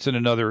if it's in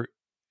another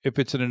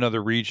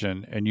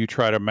region and you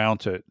try to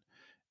mount it,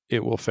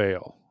 it will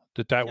fail.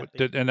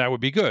 And that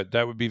would be good.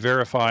 That would be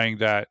verifying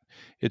that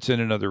it's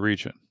in another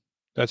region.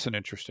 That's an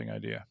interesting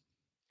idea.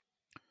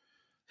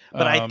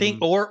 But I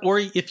think, or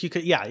if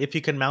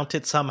you can mount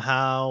it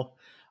somehow,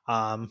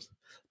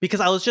 because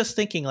I was just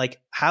thinking,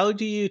 like, how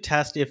do you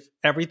test if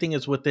everything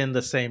is within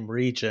the same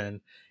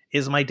region?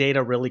 Is my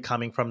data really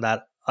coming from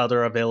that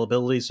other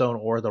availability zone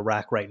or the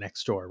rack right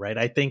next door, right?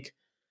 I think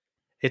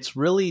it's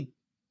really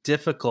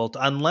difficult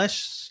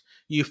unless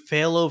you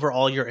fail over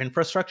all your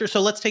infrastructure.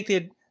 So let's take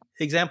the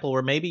example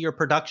where maybe your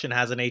production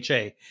has an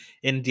HA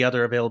in the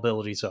other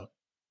availability zone.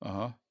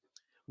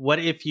 What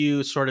if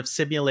you sort of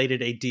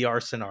simulated a DR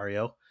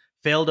scenario,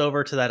 failed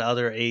over to that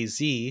other AZ,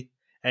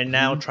 and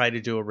now try to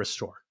do a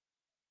restore?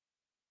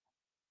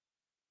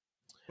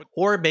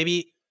 Or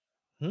maybe...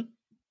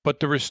 But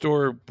the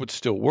restore would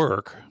still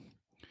work,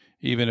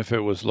 even if it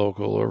was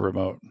local or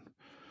remote.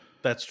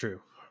 That's true.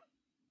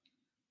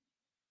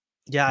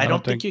 Yeah, I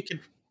don't think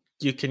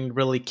you can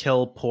really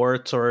kill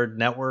ports or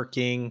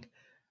networking.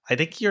 I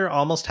think you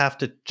almost have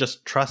to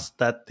just trust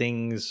that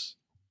things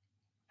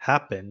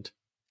happened.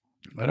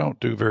 I don't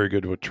do very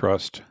good with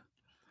trust.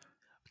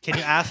 Can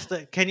you ask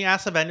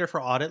the vendor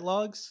for audit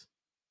logs?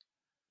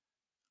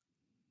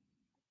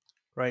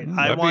 Right.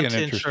 That'd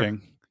be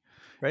interesting.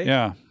 Right?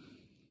 Yeah.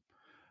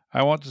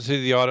 I want to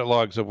see the audit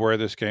logs of where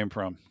this came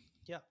from.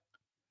 Yeah.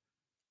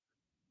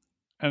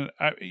 And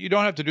you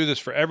don't have to do this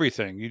for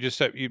everything. You just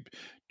you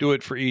do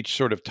it for each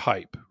sort of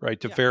type,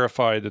 right? To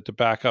verify that the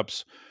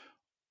backups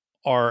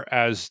are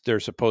as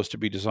they're supposed to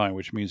be designed,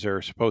 which means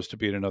they're supposed to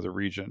be in another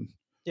region.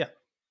 Yeah.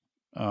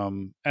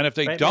 And if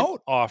they don't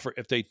offer,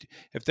 if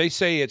they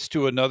say it's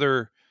to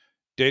another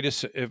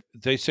if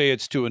they say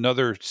it's to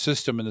another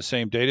system in the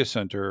same data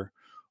center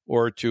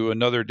or to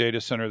another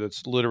data center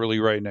that's literally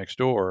right next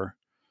door,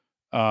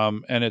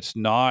 and it's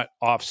not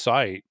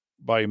off-site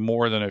by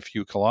more than a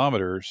few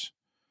kilometers,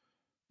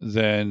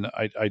 then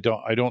I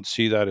don't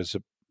see that as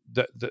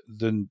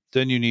then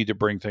you need to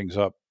bring things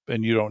up,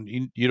 and you don't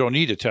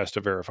need to test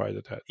to verify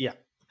that. Yeah,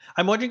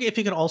 I'm wondering if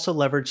you can also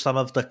leverage some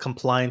of the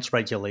compliance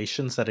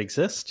regulations that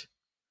exist.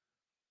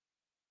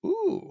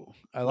 Ooh,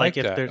 I like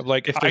that.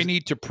 Like if I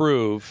need to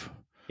prove.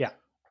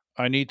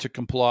 I need to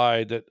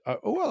comply that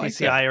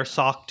PCI or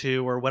SOC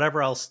 2 or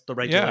whatever else the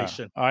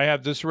regulation. Yeah, I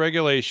have this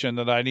regulation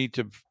that I need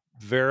to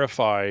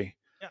verify,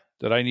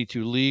 that I need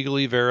to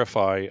legally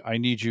verify. I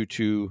need you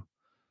to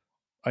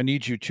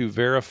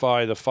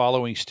verify the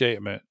following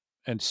statement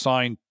and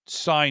sign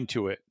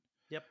to it.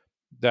 Yep.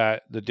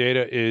 That the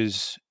data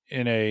is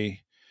in a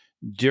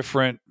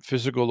different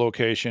physical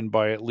location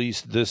by at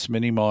least this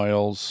many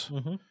miles.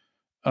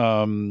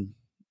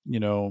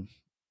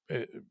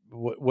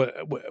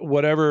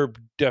 Whatever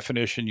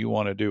definition you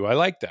want to do. I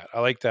like that. I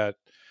like that,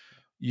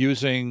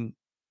 using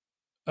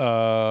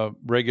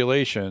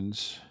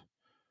regulations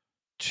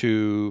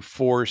to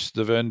force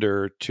the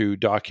vendor to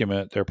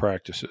document their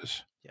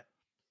practices. Yeah.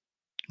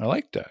 I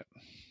like that.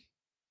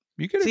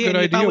 You get a good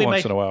idea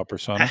once in a while,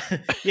 Prasanna.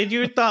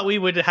 You thought we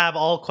would have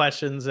all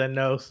questions and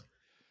no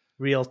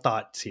real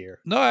thoughts here?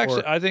 No,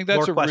 actually, I think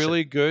that's a question?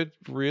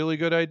 really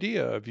good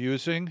idea of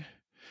using,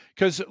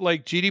 because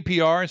like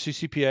GDPR and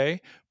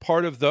CCPA,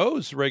 part of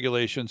those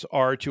regulations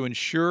are to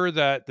ensure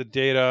that the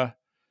data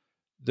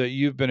that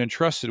you've been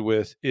entrusted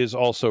with is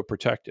also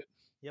protected.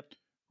 Yep.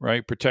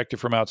 Right? Protected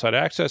from outside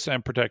access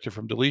and protected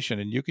from deletion.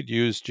 And you could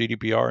use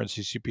GDPR and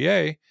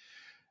CCPA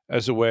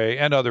as a way,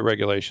 and other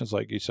regulations,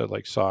 like you said,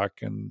 like SOC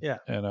and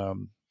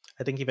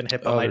I think even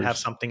HIPAA might have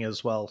something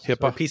as well.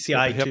 HIPAA, or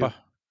PCI too.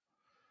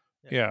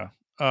 Yeah.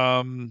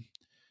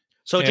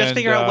 So just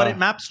figure out what it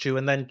maps to,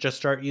 and then just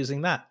start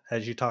using that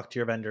as you talk to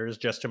your vendors,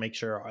 just to make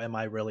sure, am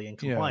I really in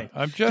compliance?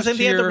 I'm just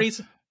here.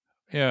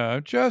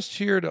 I'm just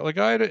here to, like,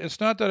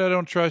 it's not that I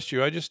don't trust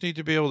you. I just need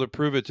to be able to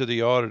prove it to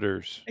the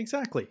auditors.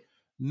 Exactly.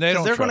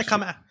 They're going to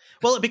come.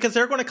 Because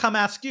they're going to come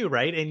ask you,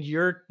 right? And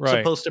you're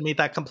supposed to meet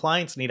that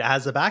compliance need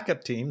as a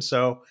backup team.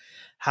 So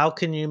how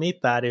can you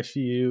meet that if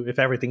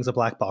everything's a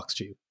black box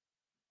to you?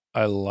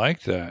 I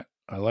like that.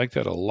 I like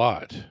that a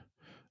lot.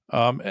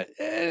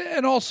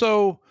 And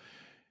also,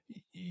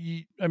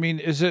 I mean,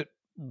 is it,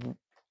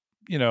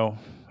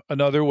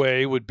 another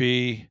way would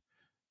be,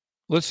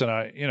 listen,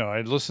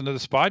 I listened to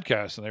this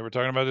podcast and they were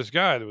talking about this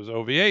guy that was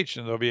OVH,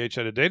 and OVH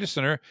had a data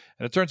center,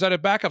 and it turns out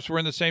that backups were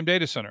in the same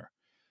data center.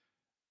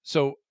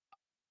 So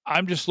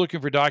I'm just looking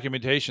for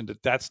documentation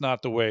that that's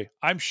not the way.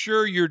 I'm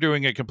sure you're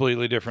doing it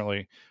completely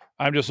differently.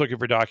 I'm just looking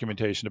for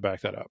documentation to back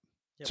that up,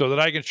 so that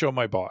I can show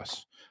my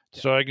boss,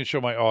 so I can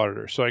show my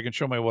auditor, so I can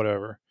show my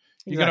whatever.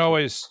 Exactly. You can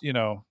always,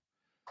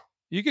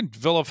 you can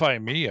vilify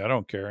me. I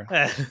don't care.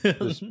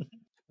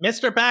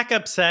 Mr.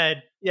 Backup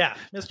said,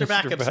 Mr.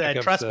 Backup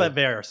said, trust but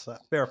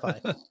verify.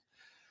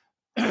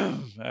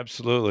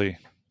 Absolutely.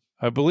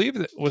 I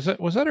believe was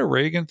that a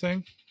Reagan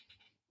thing?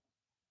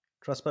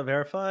 Trust but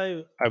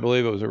verify? I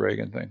believe it was a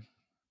Reagan thing.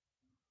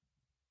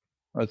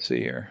 Let's see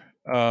here.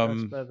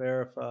 Trust but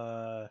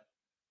verify.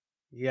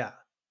 Yeah,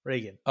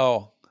 Reagan.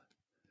 Oh,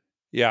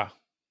 yeah.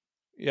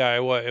 Yeah,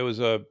 it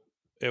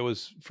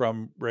was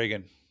from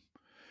Reagan.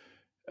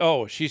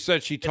 Oh, she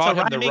said she taught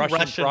him the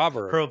Russian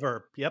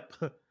proverb. Yep.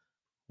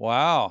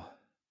 Wow.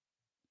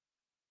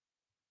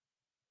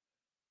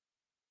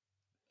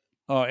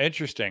 Oh,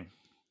 interesting.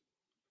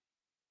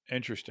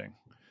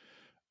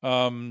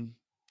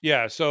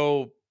 Yeah,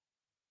 so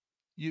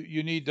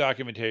you need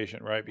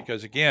documentation, right?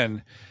 Because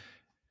again,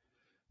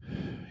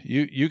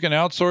 you can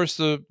outsource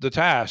the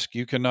task.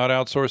 You cannot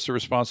outsource the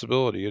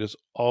responsibility. It is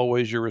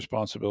always your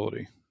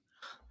responsibility.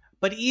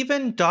 But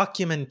even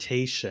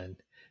documentation,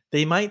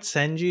 they might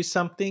send you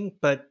something,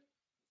 but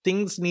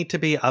things need to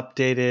be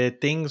updated.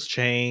 Things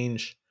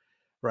change,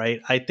 right?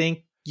 I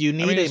think you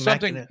need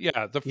something.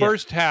 Yeah, the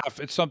first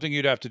half, it's something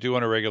you'd have to do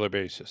on a regular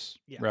basis,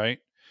 right?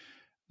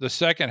 The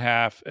second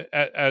half,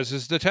 as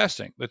is the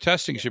testing. The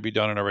testing should be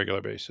done on a regular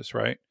basis,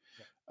 right?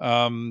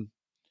 And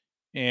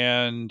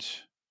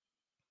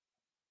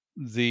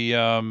the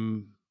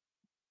I'm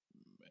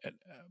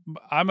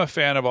a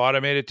fan of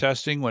automated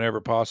testing whenever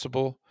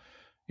possible.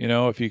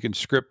 If you can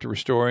script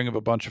restoring of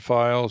a bunch of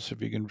files,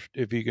 if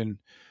you can,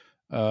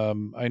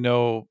 I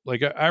know,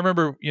 like I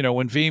remember,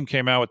 when Veeam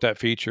came out with that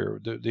feature,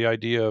 the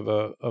idea of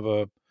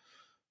a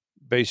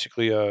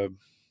basically a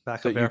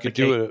backup verification, you could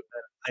do it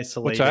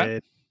isolated. What's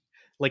that?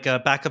 Like a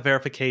backup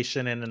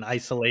verification in an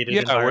isolated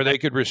environment. Where they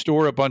could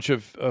restore a bunch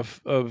of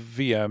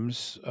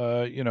VMs.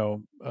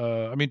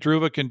 I mean,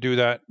 Druva can do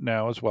that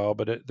now as well,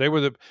 but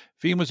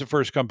Veeam was the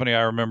first company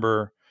I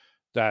remember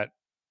that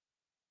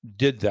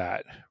did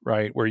that,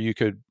 right? Where you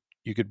could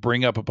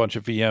bring up a bunch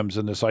of VMs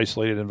in this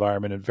isolated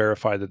environment and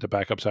verify that the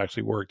backups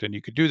actually worked, and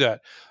you could do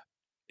that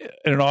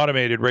in an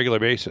automated, regular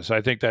basis.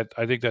 I think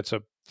that's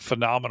a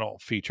phenomenal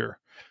feature,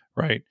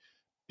 right?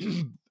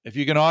 If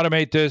you can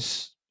automate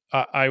this,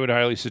 I would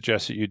highly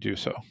suggest that you do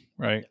so,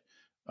 right?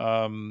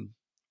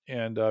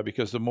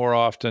 Because the more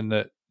often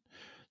that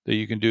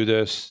you can do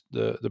this,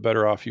 the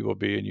better off you will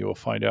be, and you will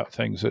find out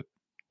things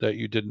that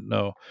you didn't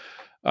know.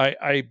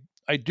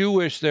 I do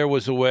wish there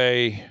was a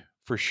way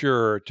for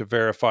sure to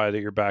verify that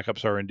your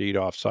backups are indeed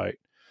offsite.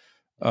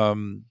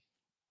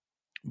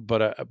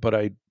 But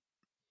I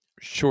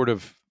short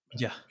of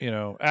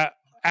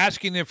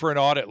asking them for an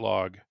audit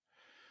log.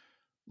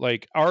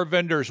 Like, our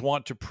vendors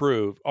want to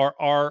prove,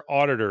 our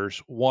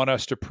auditors want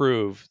us to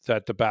prove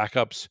that the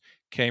backups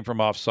came from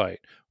offsite.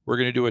 We're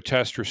going to do a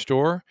test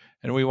restore,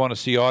 and we want to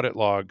see audit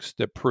logs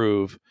that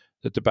prove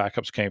that the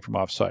backups came from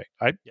offsite.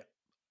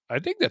 I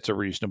think that's a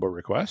reasonable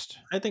request.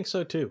 I think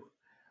so too.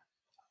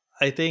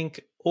 I think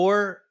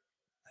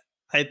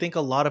a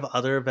lot of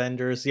other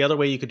vendors, the other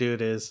way you could do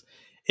it is,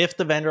 if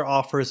the vendor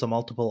offers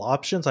multiple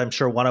options, I'm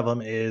sure one of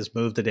them is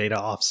move the data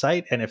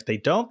offsite. And if they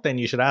don't, then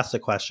you should ask the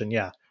question,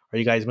 are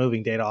you guys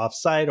moving data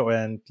offsite?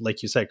 And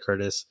like you said,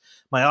 Curtis,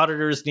 my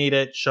auditors need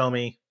it. Show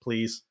me,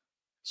 please,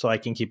 so I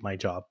can keep my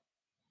job.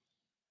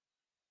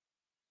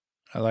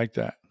 I like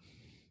that.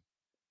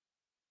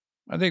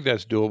 I think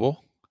that's doable.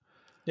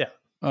 Yeah.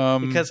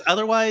 Because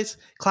otherwise,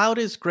 cloud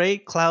is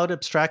great. Cloud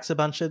abstracts a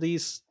bunch of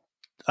these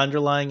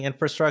underlying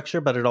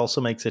infrastructure, but it also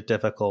makes it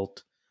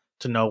difficult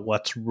to know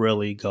what's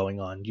really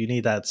going on. You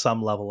need that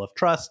some level of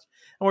trust.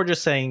 And we're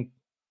just saying,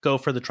 go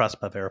for the trust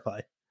but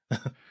verify.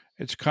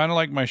 It's kind of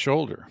like my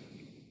shoulder.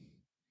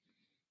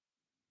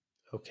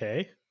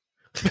 Okay.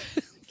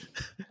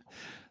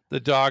 The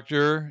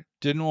doctor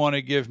didn't want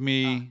to give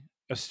me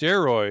a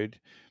steroid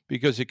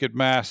because it could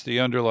mask the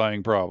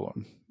underlying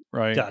problem,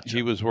 right? Gotcha.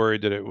 He was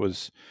worried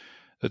that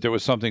that there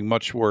was something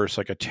much worse,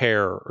 like a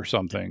tear or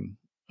something,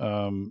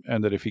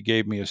 and that if he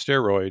gave me a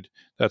steroid,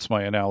 that's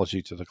my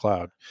analogy to the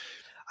cloud.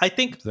 I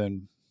think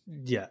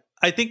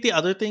I think the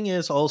other thing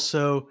is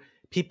also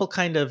people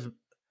kind of,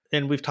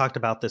 and we've talked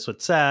about this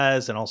with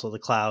SaaS and also the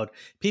cloud,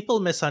 people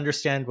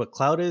misunderstand what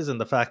cloud is and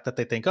the fact that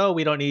they think, oh,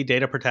 we don't need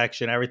data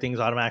protection. Everything's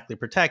automatically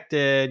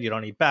protected. You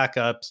don't need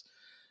backups,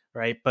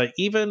 right? But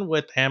even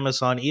with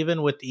Amazon,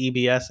 even with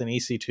EBS and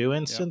EC2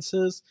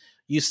 instances,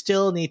 you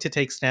still need to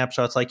take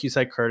snapshots. Like you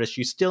said, Curtis,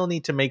 you still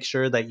need to make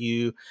sure that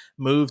you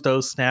move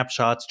those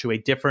snapshots to a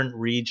different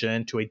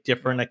region, to a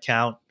different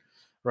account,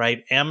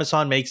 right?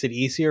 Amazon makes it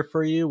easier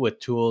for you with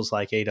tools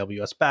like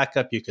AWS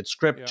Backup. You could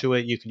script to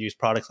it. You could use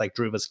products like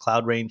Druva's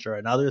Cloud Ranger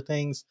and other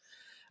things.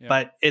 Yeah.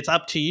 But it's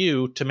up to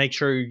you to make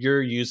sure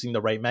you're using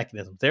the right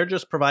mechanism. They're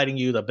just providing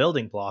you the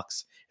building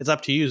blocks. It's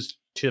up to you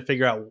to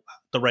figure out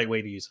the right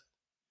way to use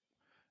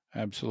it.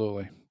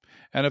 Absolutely.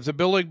 And if the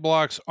building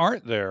blocks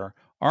aren't there,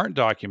 aren't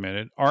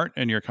documented, aren't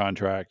in your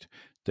contract,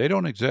 they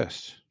don't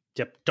exist.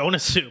 Yep. Don't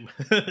assume.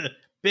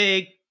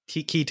 Big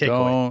key takeaway.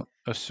 Don't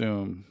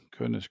assume.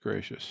 Goodness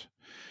gracious.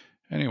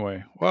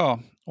 Anyway,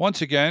 well,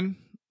 once again,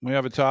 we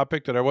have a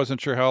topic that I wasn't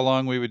sure how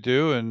long we would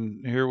do,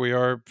 and here we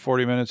are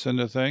 40 minutes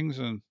into things,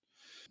 and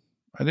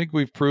I think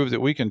we've proved that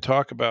we can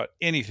talk about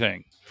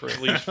anything for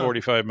at least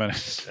 45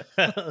 minutes.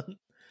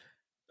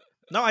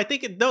 No, I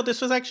think this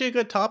was actually a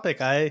good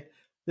topic.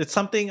 It's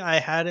something I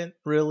hadn't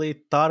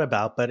really thought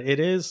about, but it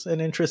is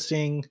an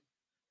interesting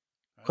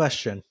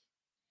question.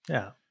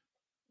 Yeah.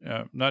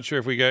 Yeah, not sure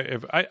if we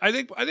get. I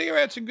think I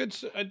had some good.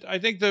 I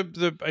think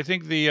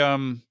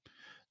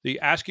the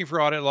asking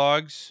for audit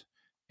logs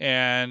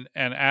and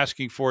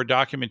asking for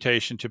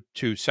documentation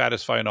to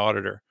satisfy an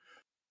auditor.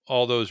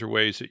 All those are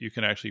ways that you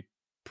can actually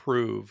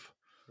prove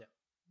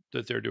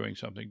that they're doing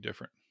something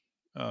different.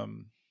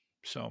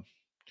 So,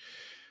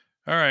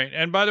 all right.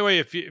 And by the way,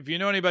 if you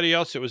know anybody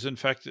else that was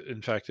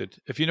infected,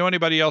 if you know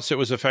anybody else that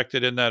was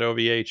affected in that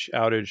OVH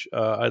outage,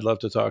 I'd love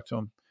to talk to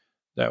them.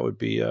 That would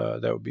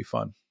be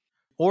fun.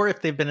 Or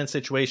if they've been in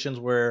situations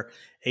where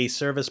a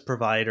service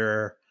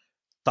provider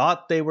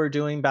thought they were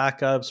doing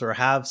backups or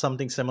have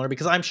something similar,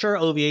 because I'm sure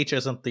OVH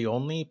isn't the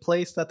only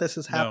place that this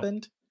has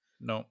happened.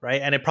 No.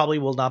 Right. And it probably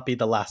will not be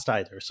the last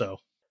either. So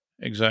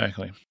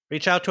exactly.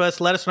 Reach out to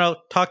us. Let us know.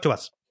 Talk to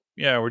us.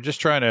 Yeah. We're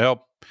just trying to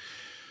help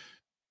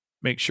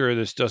make sure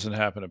this doesn't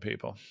happen to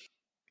people.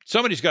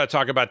 Somebody's got to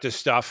talk about this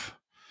stuff.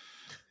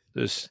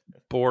 This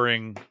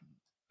boring,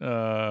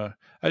 I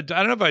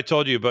don't know if I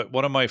told you, but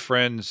one of my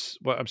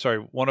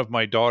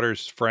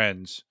daughter's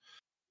friends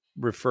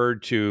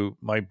referred to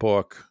my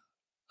book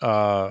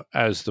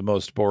as the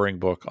most boring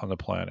book on the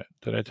planet.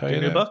 Did I tell you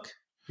that?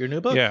 Your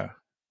new book? Yeah.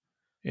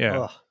 Yeah.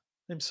 Oh,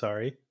 I'm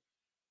sorry.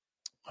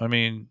 I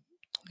mean,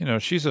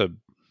 she's a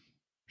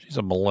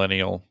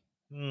millennial,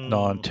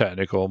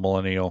 non-technical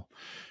millennial.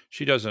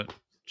 She doesn't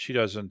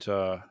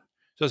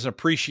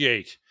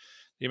appreciate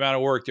the amount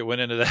of work that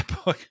went into that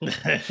book.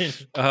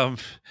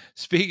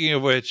 Speaking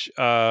of which,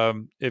 by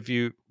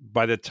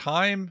the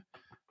time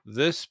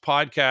this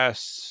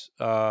podcast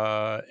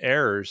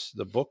airs,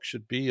 the book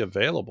should be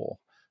available.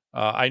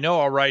 I know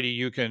already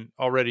you can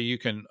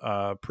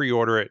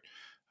pre-order it.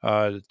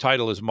 The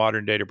title is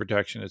Modern Data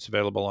Protection. It's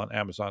available on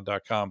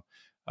Amazon.com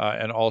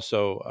and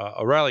also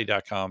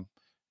O'Reilly.com.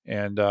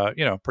 And,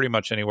 pretty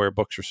much anywhere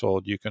books are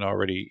sold, you can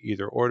already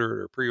either order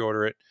it or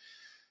pre-order it.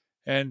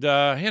 And,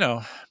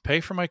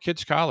 pay for my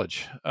kid's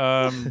college.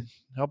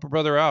 Help a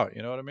brother out.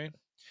 You know what I mean?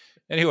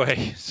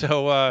 Anyway,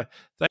 so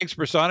thanks,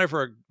 Prasanna,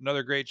 for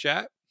another great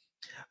chat.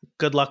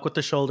 Good luck with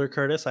the shoulder,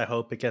 Curtis. I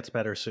hope it gets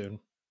better soon.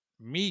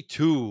 Me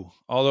too.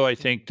 Although I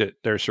think that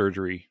there's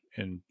surgery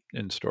in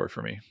store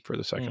for me for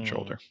the second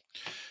shoulder.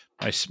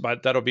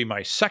 That'll be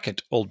my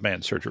second old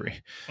man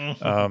surgery.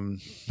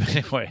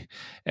 Anyway,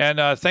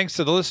 and thanks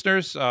to the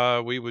listeners.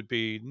 We would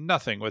be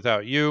nothing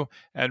without you.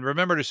 And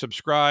remember to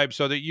subscribe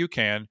so that you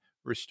can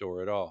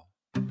restore it all.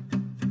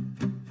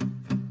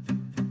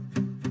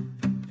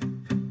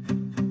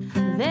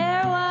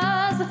 There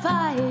was a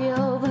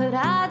file, but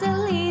I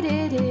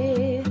deleted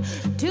it.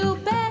 Too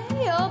bad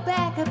your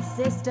backup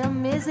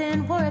system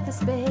isn't worth a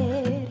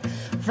spit.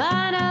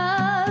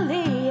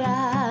 Finally,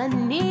 I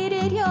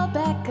needed your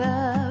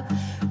backup.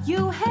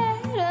 You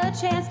had a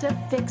chance to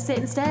fix it,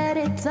 instead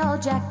it's all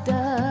jacked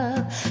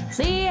up.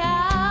 See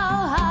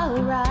how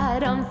I'll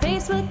write on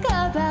Facebook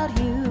about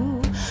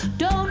you.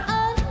 Don't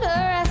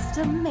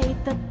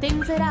underestimate the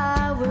things that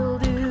I will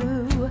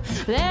do.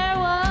 There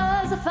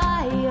was a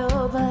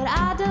file, but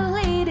I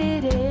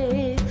deleted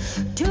it.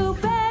 Too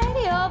bad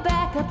your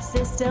backup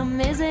system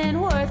isn't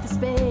worth the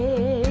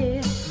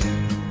spit.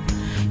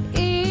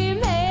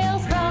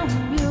 Emails from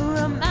you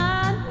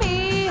remind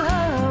me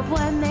of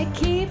when they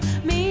keep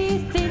me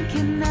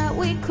thinking that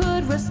we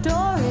could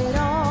restore it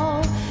all.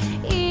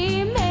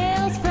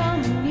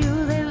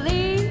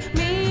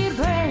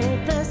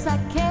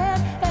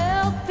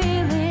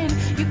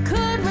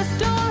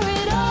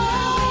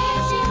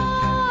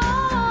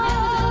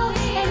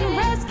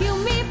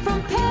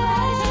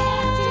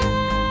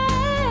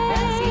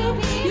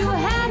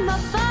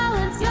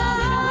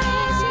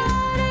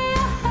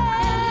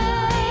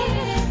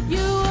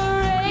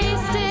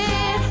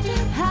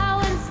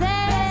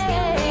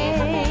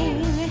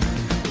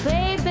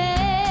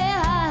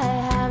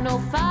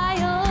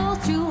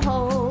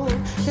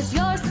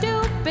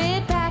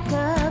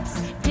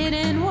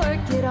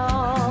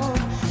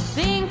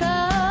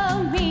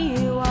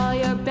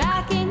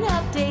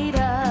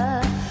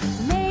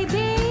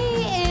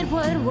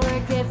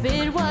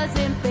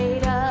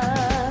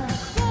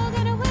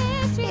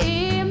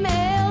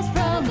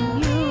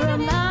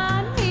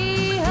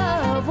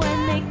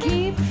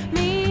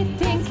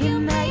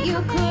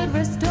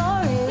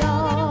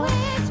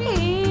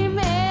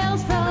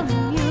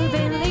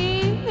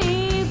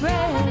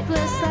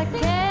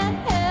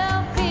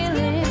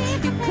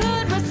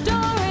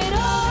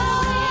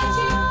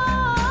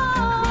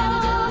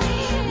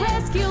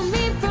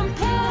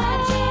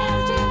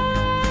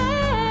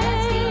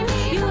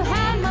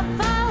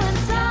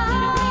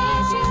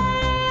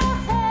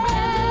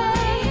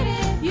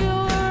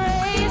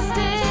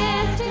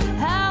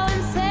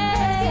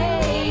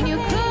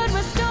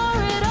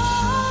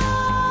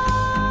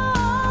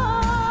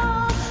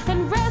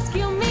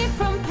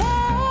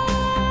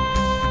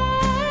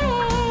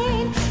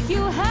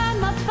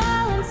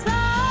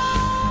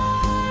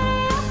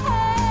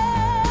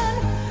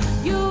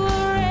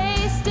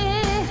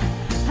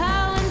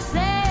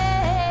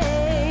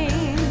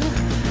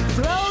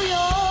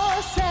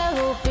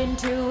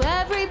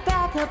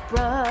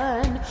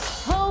 fun.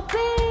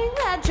 Hoping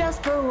that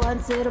just for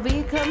once it'll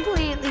be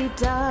completely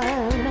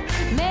done.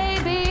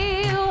 Maybe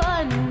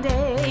one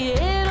day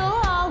it'll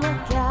all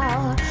work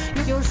out.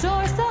 You're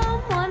sure so